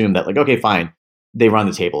equation and assume that, like, okay, fine, they run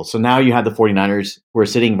the table. So now you have the 49ers who are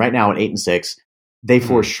sitting right now at 8-6. They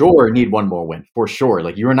for sure need 1 more win. For sure.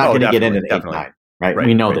 Like, you're not going to get in at 8-9, right?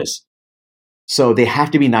 We know this. So they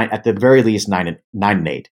have to be at the very least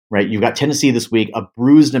 9-8, right? You've got Tennessee this week, a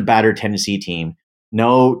bruised and battered Tennessee team.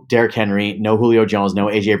 No Derrick Henry, no Julio Jones, no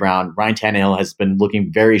AJ Brown. Ryan Tannehill has been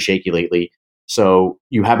looking very shaky lately. So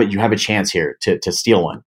you have a chance here to steal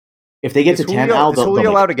one. If they get to 10, is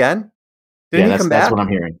Julio out again? Did he come back? That's what I'm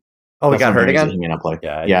hearing. Oh, he got hurt again? He may not play.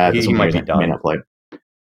 Yeah, he might be done. He may not play.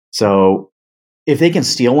 So if they can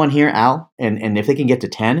steal one here, Al, and if they can get to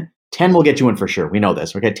 10 will get you in for sure. We know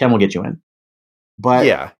this. Okay, 10 will get you in.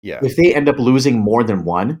 But if they end up losing more than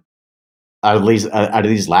 1 out of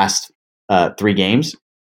these last 3 games,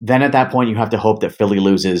 then at that point you have to hope that Philly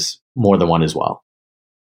loses more than 1 as well.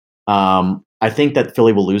 I think that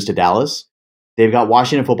Philly will lose to Dallas. They've got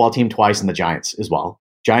Washington football team twice and the Giants as well.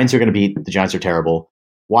 Giants are going to beat. The Giants are terrible.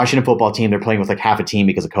 Washington football team, they're playing with like half a team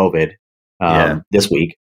because of COVID this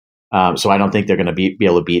week. So I don't think they're going to be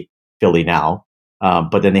able to beat Philly now.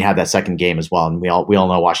 But then they have that second game as well. And we all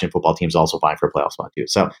know Washington football team's also fine for a playoff spot too.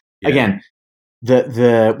 So again,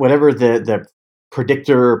 the whatever the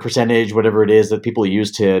predictor percentage, whatever it is that people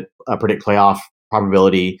use to predict playoff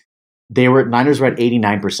probability, Niners were at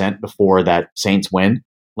 89% before that Saints win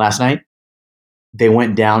last night. they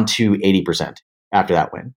went down to 80% after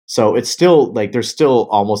that win. So it's still like there's still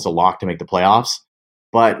almost a lock to make the playoffs,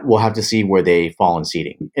 but we'll have to see where they fall in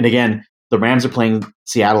seeding. And again, the Rams are playing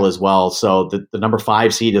Seattle as well, so the number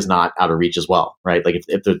 5 seed is not out of reach as well, right? Like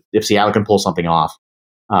if Seattle can pull something off,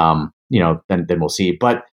 then we'll see.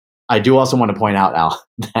 But I do also want to point out, Al,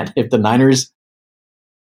 that if the Niners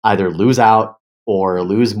either lose out or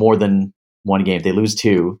lose more than one game, if they lose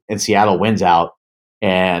 2 and Seattle wins out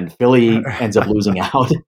and Philly ends up losing out,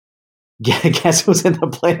 guess who's in the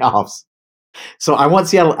playoffs? So I want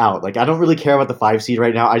Seattle out. Like, I don't really care about the 5 seed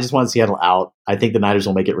right now. I just want Seattle out. I think the Niners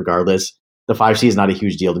will make it regardless. The 5 seed is not a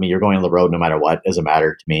huge deal to me. You're going on the road no matter what. It doesn't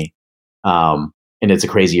matter to me. And it's a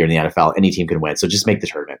crazy year in the NFL. Any team can win. So just make the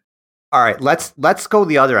tournament. All right, let's go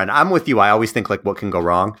the other end. I'm with you. I always think like what can go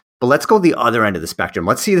wrong, but let's go the other end of the spectrum.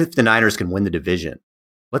 Let's see if the Niners can win the division.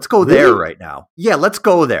 Let's go there right now. Yeah, let's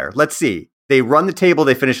go there. Let's see. They run the table.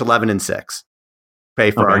 They finish 11-6.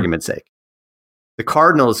 Okay, for argument's sake. The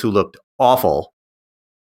Cardinals, who looked awful,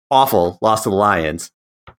 lost to the Lions.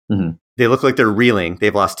 Mm-hmm. They look like they're reeling.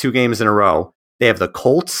 They've lost 2 games in a row. They have the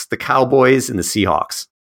Colts, the Cowboys, and the Seahawks.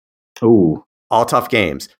 Ooh. All tough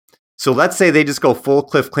games. So let's say they just go full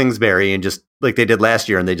Cliff Kingsbury and just like they did last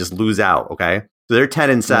year and they just lose out, okay? So they're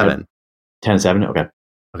 10-7. 10-7, okay.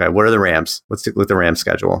 Okay, what are the Rams? Let's look at the Rams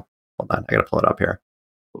schedule. Hold on, I got to pull it up here.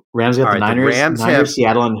 Rams got the Niners,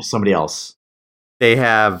 Seattle, and somebody else. They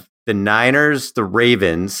have the Niners, the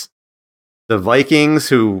Ravens, the Vikings,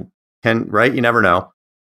 who can, right? You never know.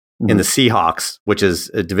 And the Seahawks, which is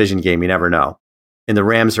a division game, you never know. And the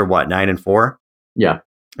Rams are what, 9-4? Yeah.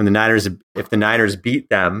 And the Niners, if the Niners beat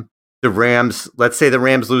them, the Rams, let's say the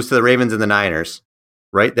Rams lose to the Ravens and the Niners,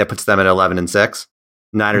 right? That puts them at 11-6.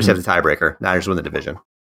 Niners have the tiebreaker. Niners win the division.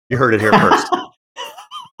 You heard it here first.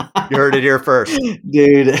 You heard it here first.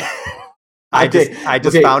 Dude. I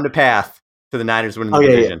just found a path to the Niners winning the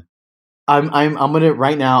division. I'm gonna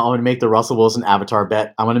right now. I'm gonna make the Russell Wilson avatar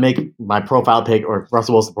bet. I'm gonna make my profile pick or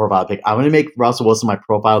Russell Wilson profile pick. I'm gonna make Russell Wilson my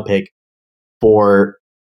profile pick for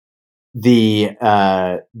the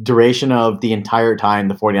duration of the entire time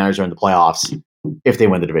the 49ers are in the playoffs. If they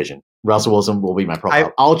win the division, Russell Wilson will be my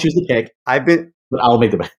profile. I'll choose the pick. But I'll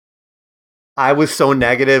make the bet. I was so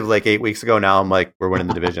negative like 8 weeks ago. Now I'm like, we're winning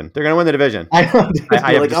the division. They're gonna win the division. I have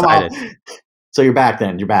decided. So you're back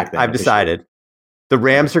then. I've decided. The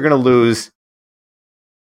Rams are going to lose.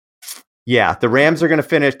 Yeah, the Rams are going to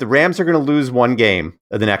finish. The Rams are going to lose 1 game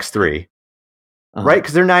of the next 3. Right?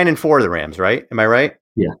 Because they're 9-4, the Rams, right? Am I right?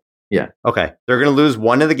 Yeah. Okay. They're going to lose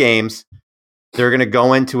 1 of the games. They're going to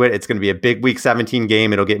go into it. It's going to be a big Week 17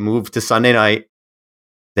 game. It'll get moved to Sunday night.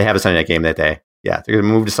 They have a Sunday night game that day. Yeah, they're going to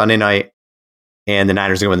move to Sunday night. And the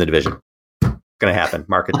Niners are going to win the division. It's going to happen.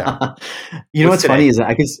 Mark it down. You know what's funny is that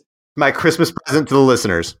I can... My Christmas present to the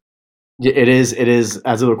listeners. It is,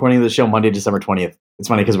 as of the recording of the show, Monday, December 20th. It's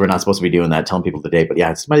funny because we're not supposed to be doing that, telling people the date. But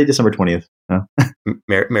yeah, it's Monday, December 20th. Huh?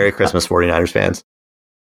 Merry Christmas, 49ers fans.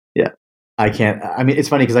 Yeah. It's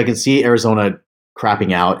funny because I can see Arizona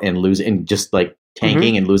crapping out and losing, just like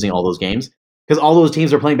tanking and losing all those games. Because all those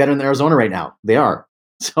teams are playing better than Arizona right now. They are.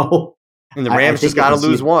 So, and the Rams just got to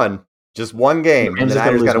lose 1. Just 1 game. And the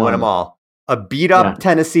Niners got to win them all. A beat up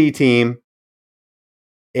Tennessee team,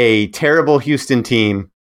 a terrible Houston team,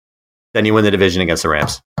 then you win the division against the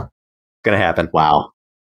Rams. Going to happen. Wow.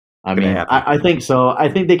 I think so. I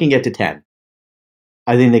think they can get to 10.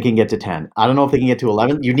 I don't know if they can get to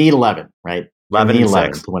 11. You need 11, right?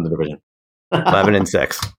 11-6 to win the division.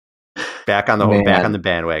 11-6. Back on the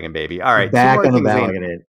bandwagon, baby. All right. Back on the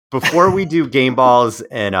bandwagon. Before we do game balls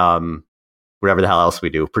and whatever the hell else we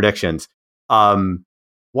do, predictions, want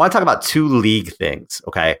to talk about 2 league things,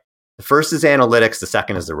 okay? The first is analytics. The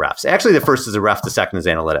second is the refs. Actually, the first is the refs. The second is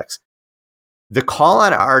analytics. The call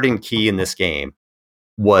on Arden Key in this game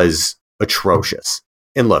was atrocious.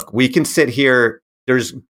 And look, we can sit here.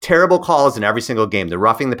 There's terrible calls in every single game. The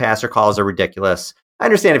roughing the passer calls are ridiculous. I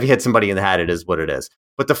understand if you hit somebody in the head, it is what it is.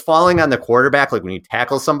 But the falling on the quarterback, like when you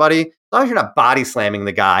tackle somebody, as long as you're not body slamming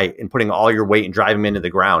the guy and putting all your weight and driving him into the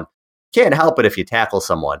ground, can't help it if you tackle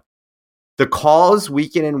someone. The calls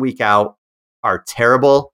week in and week out are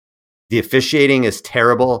terrible. The officiating is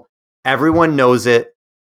terrible. Everyone knows it.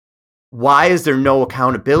 Why is there no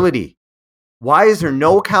accountability? Why is there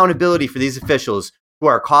no accountability for these officials who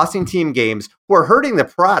are costing team games, who are hurting the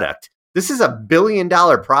product? This is $1 billion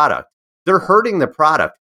product. They're hurting the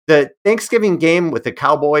product. The Thanksgiving game with the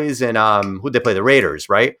Cowboys and who'd they play? The Raiders,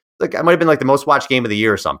 right? Like, it might have been like the most watched game of the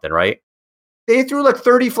year or something, right? They threw like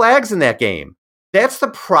 30 flags in that game. That's the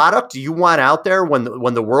product you want out there when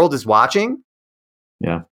the world is watching.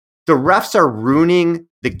 Yeah. The refs are ruining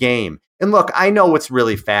the game. And look, I know it's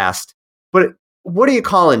really fast, but what are you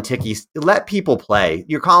calling ticky? Let people play.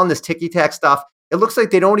 You're calling this ticky-tack stuff. It looks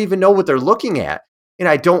like they don't even know what they're looking at. And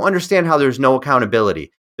I don't understand how there's no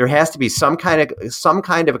accountability. There has to be some kind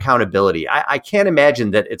of accountability. I can't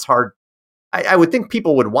imagine that it's hard. I would think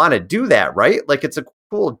people would want to do that, right? Like, it's a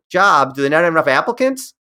cool job. Do they not have enough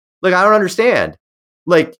applicants? Like, I don't understand.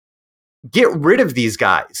 Like, get rid of these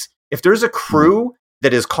guys. If there's a crew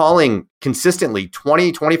that is calling consistently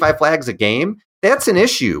 20, 25 flags a game, that's an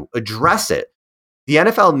issue. Address it. The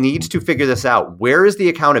NFL needs to figure this out. Where is the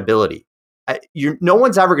accountability? No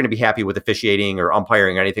one's ever going to be happy with officiating or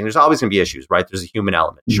umpiring or anything. There's always going to be issues, right? There's a human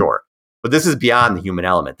element, sure. But this is beyond the human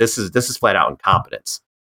element. This is flat out incompetence.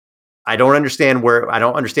 I don't understand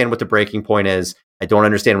what the breaking point is. I don't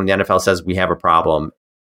understand when the NFL says we have a problem.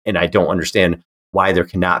 And I don't understand why there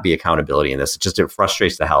cannot be accountability in this. It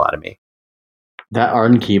frustrates the hell out of me. That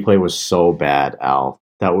Arden Key play was so bad, Al.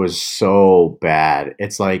 That was so bad.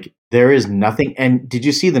 It's like, there is nothing. And did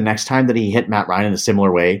you see the next time that he hit Matt Ryan in a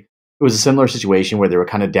similar way? It was a similar situation where they were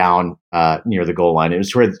kind of down near the goal line. It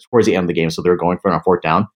was towards the end of the game, so they were going for it on fourth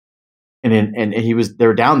down. And they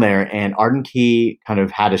were down there, and Arden Key kind of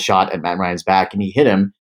had a shot at Matt Ryan's back, and he hit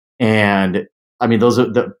him. And I mean, those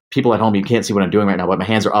are the people at home. You can't see what I'm doing right now, but my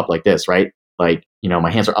hands are up like this, right? Like,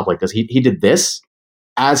 my hands are up like this. He did this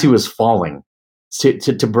as he was falling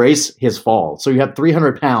to brace his fall. So you have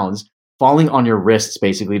 300 pounds falling on your wrists,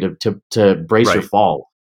 basically to brace your fall.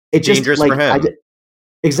 It's dangerous just, for him.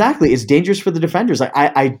 Exactly. It's dangerous for the defenders. Like,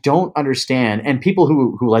 I don't understand. And people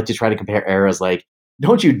who like to try to compare eras, like,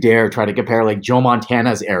 don't you dare try to compare like Joe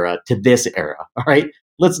Montana's era to this era. All right.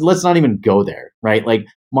 Let's not even go there. Right. Like,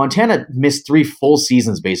 Montana missed 3 full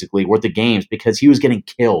seasons basically worth of games because he was getting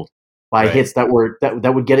killed by hits that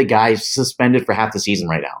would get a guy suspended for half the season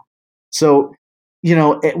right now. So,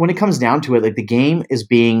 when it comes down to it, like, the game is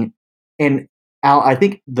being, and Al, I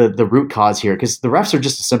think the root cause here, because the refs are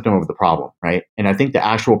just a symptom of the problem, right? And I think the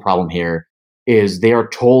actual problem here is they are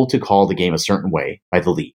told to call the game a certain way by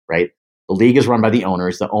the league, right? The league is run by the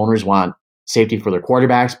owners. The owners want safety for their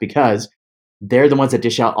quarterbacks because they're the ones that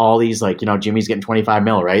dish out all these, like, Jimmy's getting 25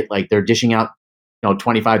 mil, right? Like, they're dishing out,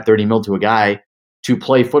 25, 30 mil to a guy to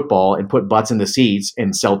play football and put butts in the seats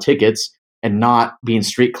and sell tickets and not be in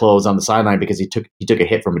street clothes on the sideline because he took a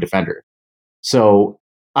hit from a defender. So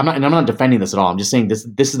I'm not defending this at all. I'm just saying this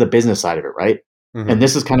is the business side of it, right? Mm-hmm. And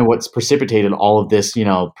this is kind of what's precipitated all of this,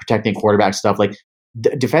 protecting quarterback stuff. Like,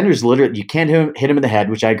 defenders literally, you can't hit him in the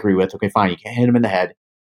head, which I agree with. Okay, fine, you can't hit him in the head.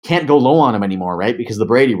 Can't go low on him anymore, right? Because of the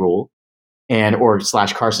Brady rule or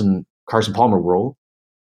 / Carson Palmer rule.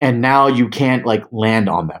 And now you can't, like, land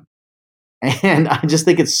on them. And I just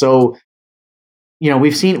think it's so,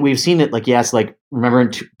 we've seen it, like, yes, like, remember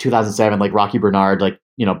in 2007, like, Rocky Bernard, like,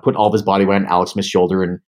 put all of his body weight on Alex Smith's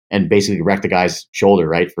shoulder and basically wrecked the guy's shoulder,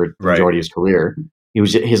 right, for the majority of his career.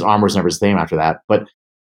 His arm was never the same after that. But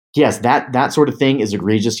yes, that sort of thing is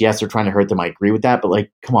egregious. Yes, they're trying to hurt them. I agree with that. But,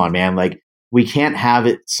 like, come on, man. Like, we can't have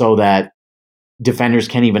it so that defenders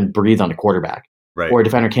can't even breathe on a quarterback, right, or a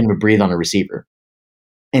defender can't even breathe on a receiver.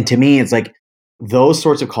 And to me, it's like those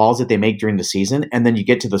sorts of calls that they make during the season. And then you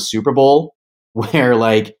get to the Super Bowl where,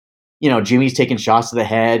 like, Jimmy's taking shots to the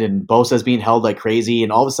head and Bosa's being held like crazy.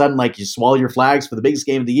 And all of a sudden, like, you swallow your flags for the biggest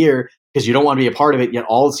game of the year because you don't want to be a part of it. Yet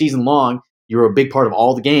all season long, you're a big part of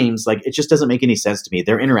all the games. Like, it just doesn't make any sense to me.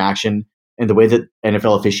 Their interaction and the way that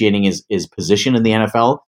NFL officiating is positioned in the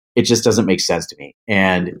NFL, it just doesn't make sense to me.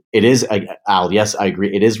 And it is, Al, yes, I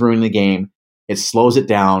agree. It is ruining the game. It slows it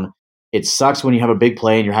down. It sucks when you have a big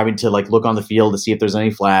play and you're having to, like, look on the field to see if there's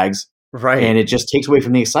any flags. Right. And it just takes away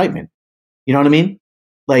from the excitement. You know what I mean?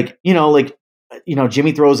 Like,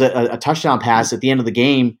 Jimmy throws a touchdown pass at the end of the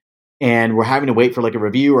game and we're having to wait for, like, a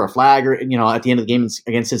review or a flag or, at the end of the game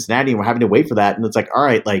against Cincinnati, and we're having to wait for that. And it's like, all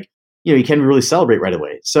right, like, you can't really celebrate right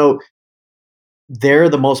away. So they're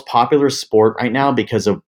the most popular sport right now because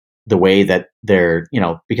of the way that they're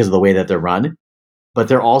run, but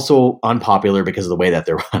they're also unpopular because of the way that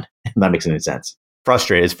they're run. If that makes any sense.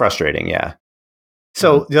 It's frustrating. Yeah.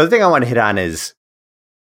 So the other thing I want to hit on is,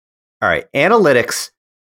 all right, analytics.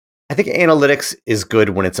 I think analytics is good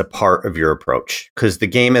when it's a part of your approach because the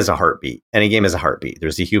game is a heartbeat. Any game is a heartbeat.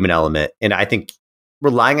 There's a human element. And I think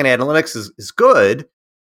relying on analytics is good.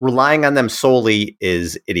 Relying on them solely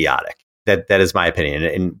is idiotic. That is my opinion.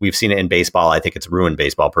 And we've seen it in baseball. I think it's ruined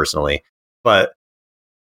baseball personally. But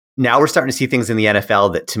now we're starting to see things in the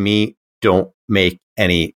NFL that to me don't make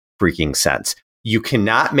any freaking sense. You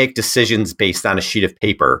cannot make decisions based on a sheet of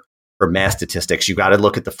paper or math statistics. You got to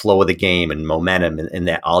look at the flow of the game and momentum and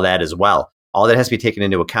that, all that as well. All that has to be taken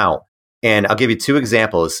into account. And I'll give you 2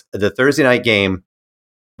 examples. The Thursday night game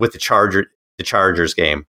with the Chargers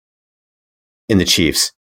game. in the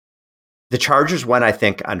Chiefs. The Chargers went, I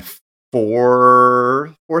think, on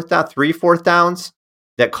three fourth downs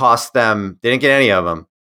that cost them. They didn't get any of them.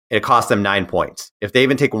 It cost them 9 points. If they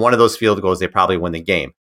even take one of those field goals, they probably win the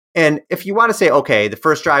game. And if you want to say, okay, the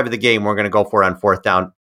first drive of the game, we're going to go for it on fourth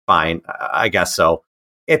down, fine, I guess so.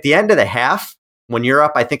 At the end of the half, when you're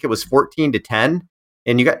up, I think it was 14-10,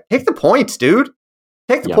 and you got take the points, dude.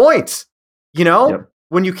 Take the points. You know,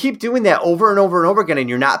 when you keep doing that over and over and over again, and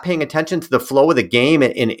you're not paying attention to the flow of the game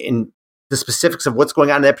and in the specifics of what's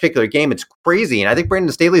going on in that particular game, it's crazy. And I think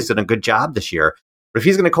Brandon Staley's done a good job this year. But if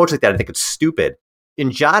he's going to coach like that, I think it's stupid.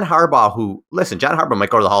 And John Harbaugh, John Harbaugh might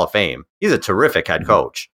go to the Hall of Fame. He's a terrific head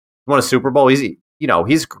coach. He won a Super Bowl. He's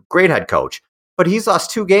a great head coach. But he's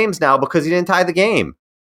lost 2 games now because he didn't tie the game.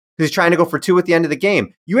 Because he's trying to go for 2 at the end of the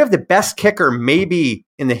game. You have the best kicker maybe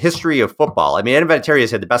in the history of football. I mean, Adam Vinatieri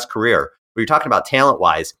has had the best career. But you're talking about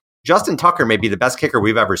talent-wise. Justin Tucker may be the best kicker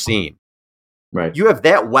we've ever seen. Right. You have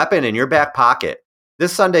that weapon in your back pocket.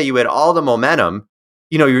 This Sunday, you had all the momentum.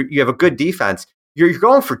 You have a good defense. You're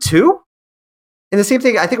going for 2? And the same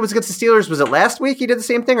thing, I think it was against the Steelers. Was it last week he did the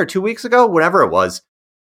same thing, or 2 weeks ago? Whatever it was.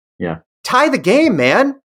 Yeah. Tie the game,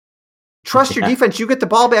 man. Trust your defense. You get the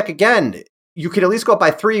ball back again. You could at least go up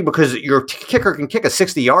by 3 because your kicker can kick a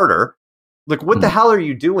 60-yarder. Like, what the hell are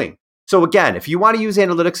you doing? So again, if you want to use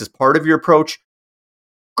analytics as part of your approach,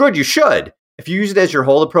 good, you should. If you use it as your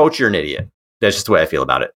whole approach, you're an idiot. That's just the way I feel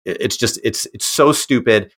about it. It's just it's so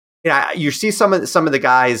stupid. You see some of the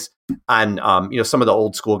guys on some of the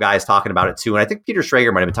old school guys talking about it too, and I think Peter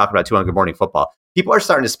Schrager might have been talking about it too on Good Morning Football. People are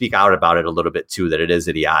starting to speak out about it a little bit too, that it is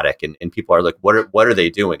idiotic, and people are like, what are they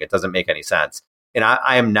doing? It doesn't make any sense. And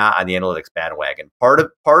I am not on the analytics bandwagon. Part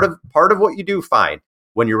of what you do, fine.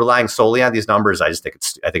 When you're relying solely on these numbers, I think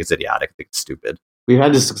it's idiotic. I think it's stupid. We've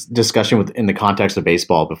had this discussion in the context of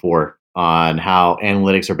baseball before on how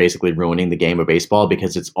analytics are basically ruining the game of baseball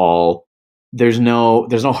because it's all there's no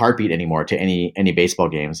heartbeat anymore to any baseball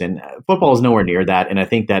games, and football is nowhere near that. And I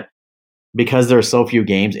think that because there are so few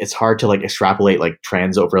games, it's hard to like extrapolate like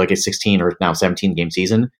trends over like a 16 or now 17 game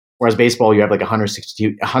season. Whereas baseball, you have like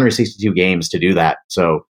 162 games to do that,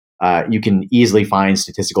 so you can easily find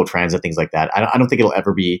statistical trends and things like that. I don't think it'll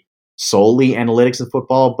ever be solely analytics of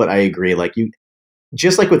football, but I agree. Like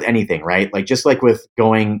just like with anything, right? Like just like with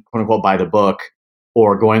going quote unquote by the book,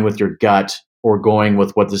 or going with your gut, or going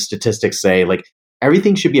with what the statistics say, like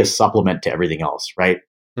everything should be a supplement to everything else, right?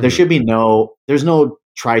 Mm-hmm. There should be there's no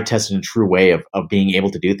tried, tested, and true way of being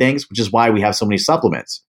able to do things, which is why we have so many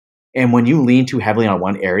supplements. And when you lean too heavily on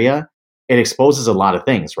one area, it exposes a lot of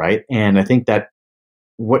things, right? And I think that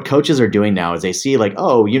what coaches are doing now is they see like,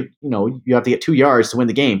 oh, you have to get 2 yards to win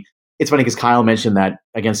the game. It's funny because Kyle mentioned that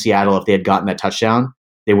against Seattle, if they had gotten that touchdown,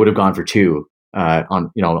 they would have gone for 2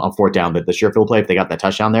 on fourth down. The Sherfield play, if they got that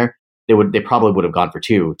touchdown there, they probably would have gone for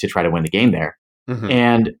 2 to try to win the game there. Mm-hmm.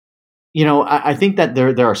 And I think that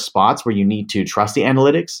there are spots where you need to trust the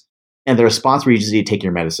analytics, and there are spots where you just need to take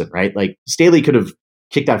your medicine, right? Like Staley could have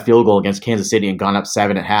kicked that field goal against Kansas City and gone up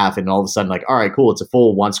 7 at half, and all of a sudden, like, all right, cool, it's a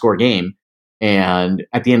full 1-score game, and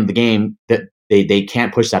at the end of the game, that they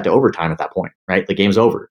can't push that to overtime at that point, right? The game's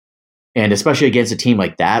over, and especially against a team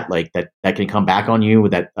like that, that can come back on you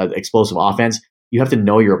with that explosive offense, you have to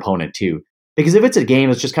know your opponent too. Because if it's a game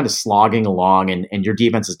that's just kind of slogging along and your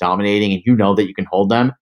defense is dominating and you know that you can hold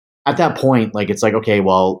them, at that point, like it's like, okay,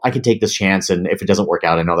 well, I can take this chance, and if it doesn't work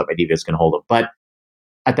out, I know that my defense can hold them. But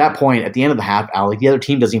at that point, at the end of the half, Alec, the other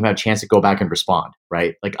team doesn't even have a chance to go back and respond,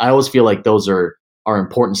 right? Like I always feel like those are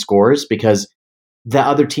important scores because the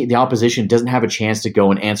other team, the opposition, doesn't have a chance to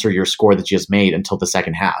go and answer your score that you just made until the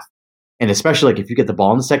second half. And especially like if you get the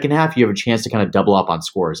ball in the second half, you have a chance to kind of double up on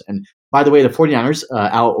scores. And by the way, the 49ers,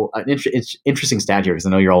 it's interesting stat here because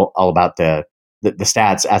I know you're all about the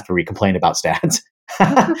stats after we complain about stats.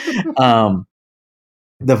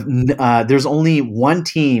 There's only one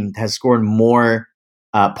team that has scored more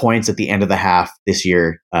points at the end of the half this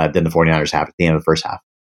year than the 49ers have at the end of the first half.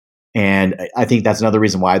 And I think that's another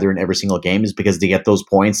reason why they're in every single game is because they get those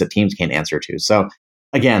points that teams can't answer to. So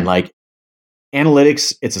again, like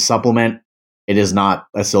analytics, it's a supplement. It is not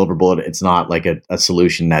a silver bullet. It's not like a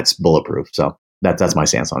solution that's bulletproof. So that's my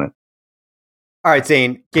stance on it. All right,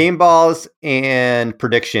 Zane, game balls and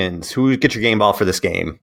predictions. Who gets your game ball for this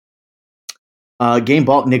game? Game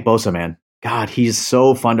ball, Nick Bosa, man. God, he's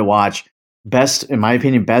so fun to watch. Best, in my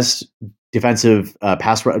opinion, best defensive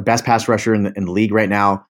best pass rusher in the league right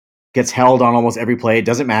now. Gets held on almost every play. It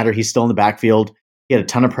doesn't matter. He's still in the backfield. He had a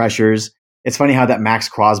ton of pressures. It's funny how that Max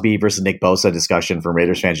Crosby versus Nick Bosa discussion from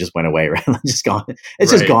Raiders fans just went away, right? Just gone.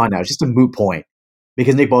 It's just gone now. It's just a moot point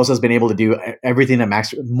because Nick Bosa has been able to do everything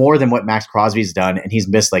that more than what Max Crosby's done, and he's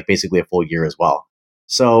missed like basically a full year as well.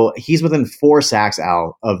 So he's within 4 sacks,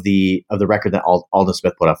 Al, of the record that Aldon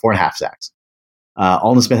Smith put up, 4.5 sacks.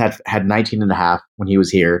 Aldon Smith had 19.5 when he was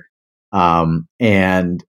here.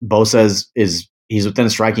 And Bosa he's within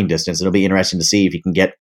striking distance. It'll be interesting to see if he can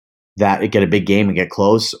get a big game and get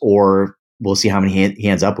close, or we'll see how many he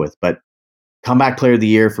ends up with. But comeback player of the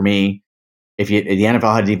year for me, if the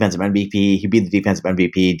NFL had a defensive MVP, he'd be the defensive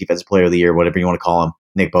MVP, defensive player of the year, whatever you want to call him.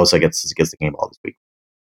 Nick Bosa gets the game ball this week.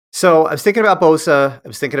 So I was thinking about Bosa. I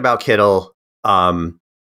was thinking about Kittle. I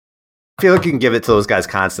feel like you can give it to those guys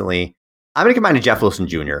constantly. I'm going to combine to Jeff Wilson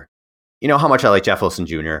Jr. You know how much I like Jeff Wilson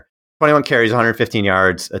Jr. 21 carries, 115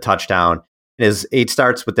 yards, a touchdown. In his 8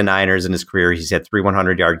 starts with the Niners in his career, he's had 3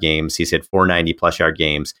 100-yard games. He's had 4 90-plus yard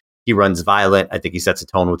games. He runs violent. I think he sets a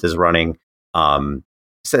tone with his running. I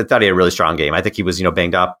thought he had a really strong game. I think he was,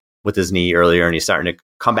 banged up with his knee earlier, and he's starting to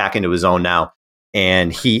come back into his own now.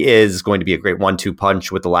 And he is going to be a great 1-2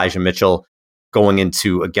 punch with Elijah Mitchell going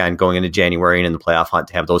into January and in the playoff hunt,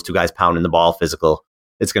 to have those 2 guys pounding the ball physical.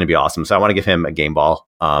 It's going to be awesome. So I want to give him a game ball.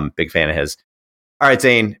 Big fan of his. All right,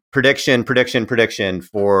 Zane, prediction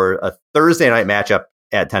for a Thursday night matchup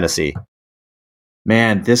at Tennessee.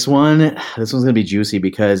 Man, this one's going to be juicy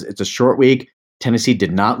because it's a short week. Tennessee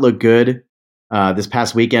did not look good this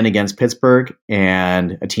past weekend against Pittsburgh,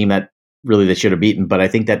 and a team that really they should have beaten. But I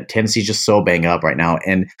think that Tennessee's just so banged up right now.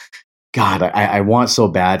 And God, I want so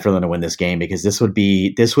bad for them to win this game, because this would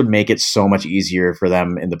make it so much easier for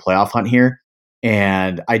them in the playoff hunt here.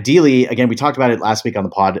 And ideally, again, we talked about it last week on the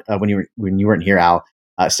pod when you weren't here, Al.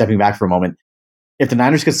 Stepping back for a moment, if the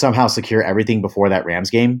Niners could somehow secure everything before that Rams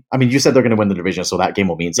game, I mean, you said they're going to win the division, so that game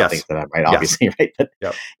will mean something to them, right? Obviously, right? But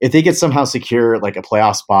if they could somehow secure like a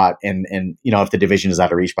playoff spot, and if the division is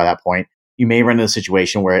out of reach by that point, you may run into a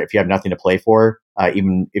situation where if you have nothing to play for,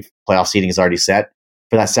 even if playoff seeding is already set,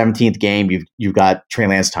 for that 17th game, you've got Trey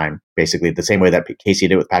Lance time, basically the same way that Casey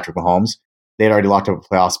did with Patrick Mahomes. They had already locked up a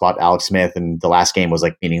playoff spot, Alex Smith, and the last game was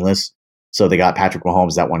like meaningless. So they got Patrick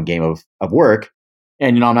Mahomes that one game of work.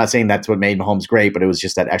 And, I'm not saying that's what made Mahomes great, but it was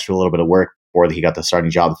just that extra little bit of work before he got the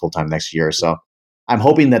starting job full time next year. So I'm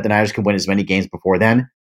hoping that the Niners can win as many games before then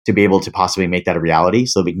to be able to possibly make that a reality,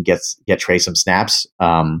 so we can get Trey some snaps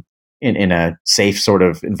in a safe sort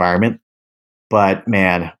of environment. But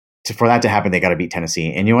man, for that to happen, they got to beat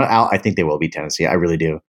Tennessee. And you know what, Al? I think they will beat Tennessee. I really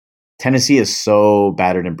do. Tennessee is so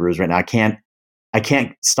battered and bruised right now. I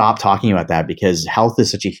can't stop talking about that, because health is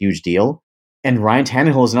such a huge deal. And Ryan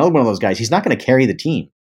Tannehill is another one of those guys. He's not going to carry the team.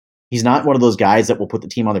 He's not one of those guys that will put the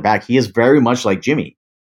team on their back. He is very much like Jimmy.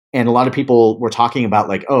 And a lot of people were talking about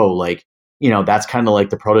that's kind of like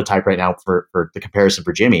the prototype right now for the comparison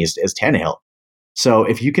for Jimmy is Tannehill. So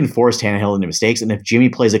if you can force Tannehill into mistakes, and if Jimmy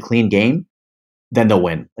plays a clean game, then they'll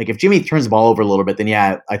win. Like if Jimmy turns the ball over a little bit, then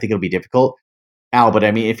I think it'll be difficult. Al, but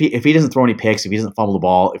I mean, if he doesn't throw any picks, if he doesn't fumble the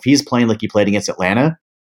ball, if he's playing like he played against Atlanta,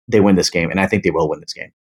 they win this game, and I think they will win this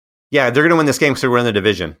game. Yeah, they're going to win this game because we're in the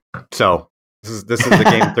division. So this is the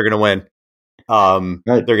game that they're going to win.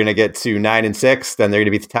 Right. They're going to get to 9-6, then they're going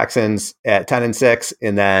to beat the Texans at 10-6,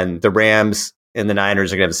 and then the Rams and the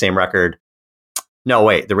Niners are going to have the same record. No,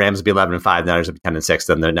 wait, the Rams will be 11-5, the Niners will be 10-6,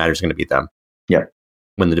 then the Niners are going to beat them. Yeah,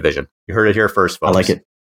 win the division. You heard it here first, folks. I like it.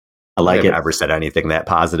 I haven't ever said anything that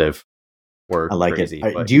positive. I like crazy,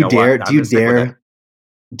 it. Do you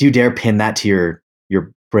dare pin that to your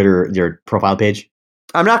Twitter, your profile page?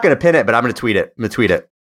 I'm not going to pin it, but I'm going to tweet it. Okay.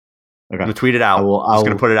 I'm going to tweet it out. I'm just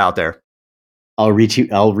going to put it out there. I'll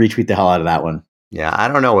retweet the hell out of that one. Yeah, I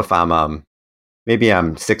don't know if I'm maybe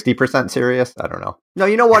I'm 60% serious. I don't know. No,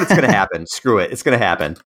 you know what? It's going to happen. Screw it. It's going to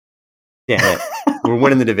happen. Damn it. We're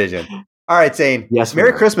winning the division. All right, Zane. Yes.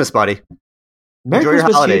 Merry Christmas, buddy. Merry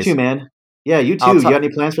Christmas to you too, man. Yeah, you too. You got any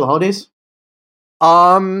plans for the holidays?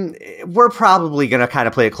 We're probably going to kind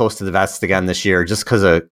of play it close to the vest again this year, just because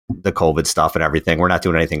of the COVID stuff and everything. We're not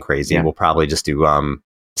doing anything crazy. Yeah. We'll probably just do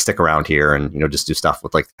stick around here and just do stuff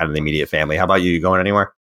with like kind of the immediate family. How about you? You going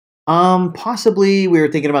anywhere? Possibly. We were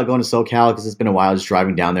thinking about going to SoCal because it's been a while just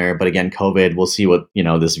driving down there. But again, COVID. We'll see what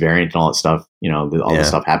this variant and all that stuff. All this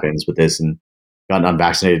stuff happens with this, and got an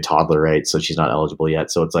unvaccinated toddler, right? So she's not eligible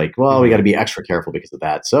yet. So it's like, well, we got to be extra careful because of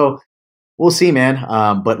that. So we'll see, man.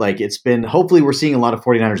 But like it's been. Hopefully, we're seeing a lot of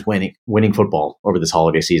 49ers winning football over this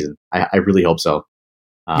holiday season. I really hope so.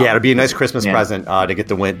 Yeah, it'll be a nice Christmas present to get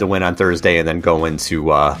the win on Thursday, and then go into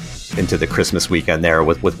the Christmas weekend there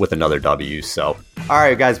with another W. So, all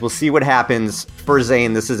right, guys, we'll see what happens. For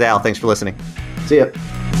Zane, this is Al. Thanks for listening. See ya.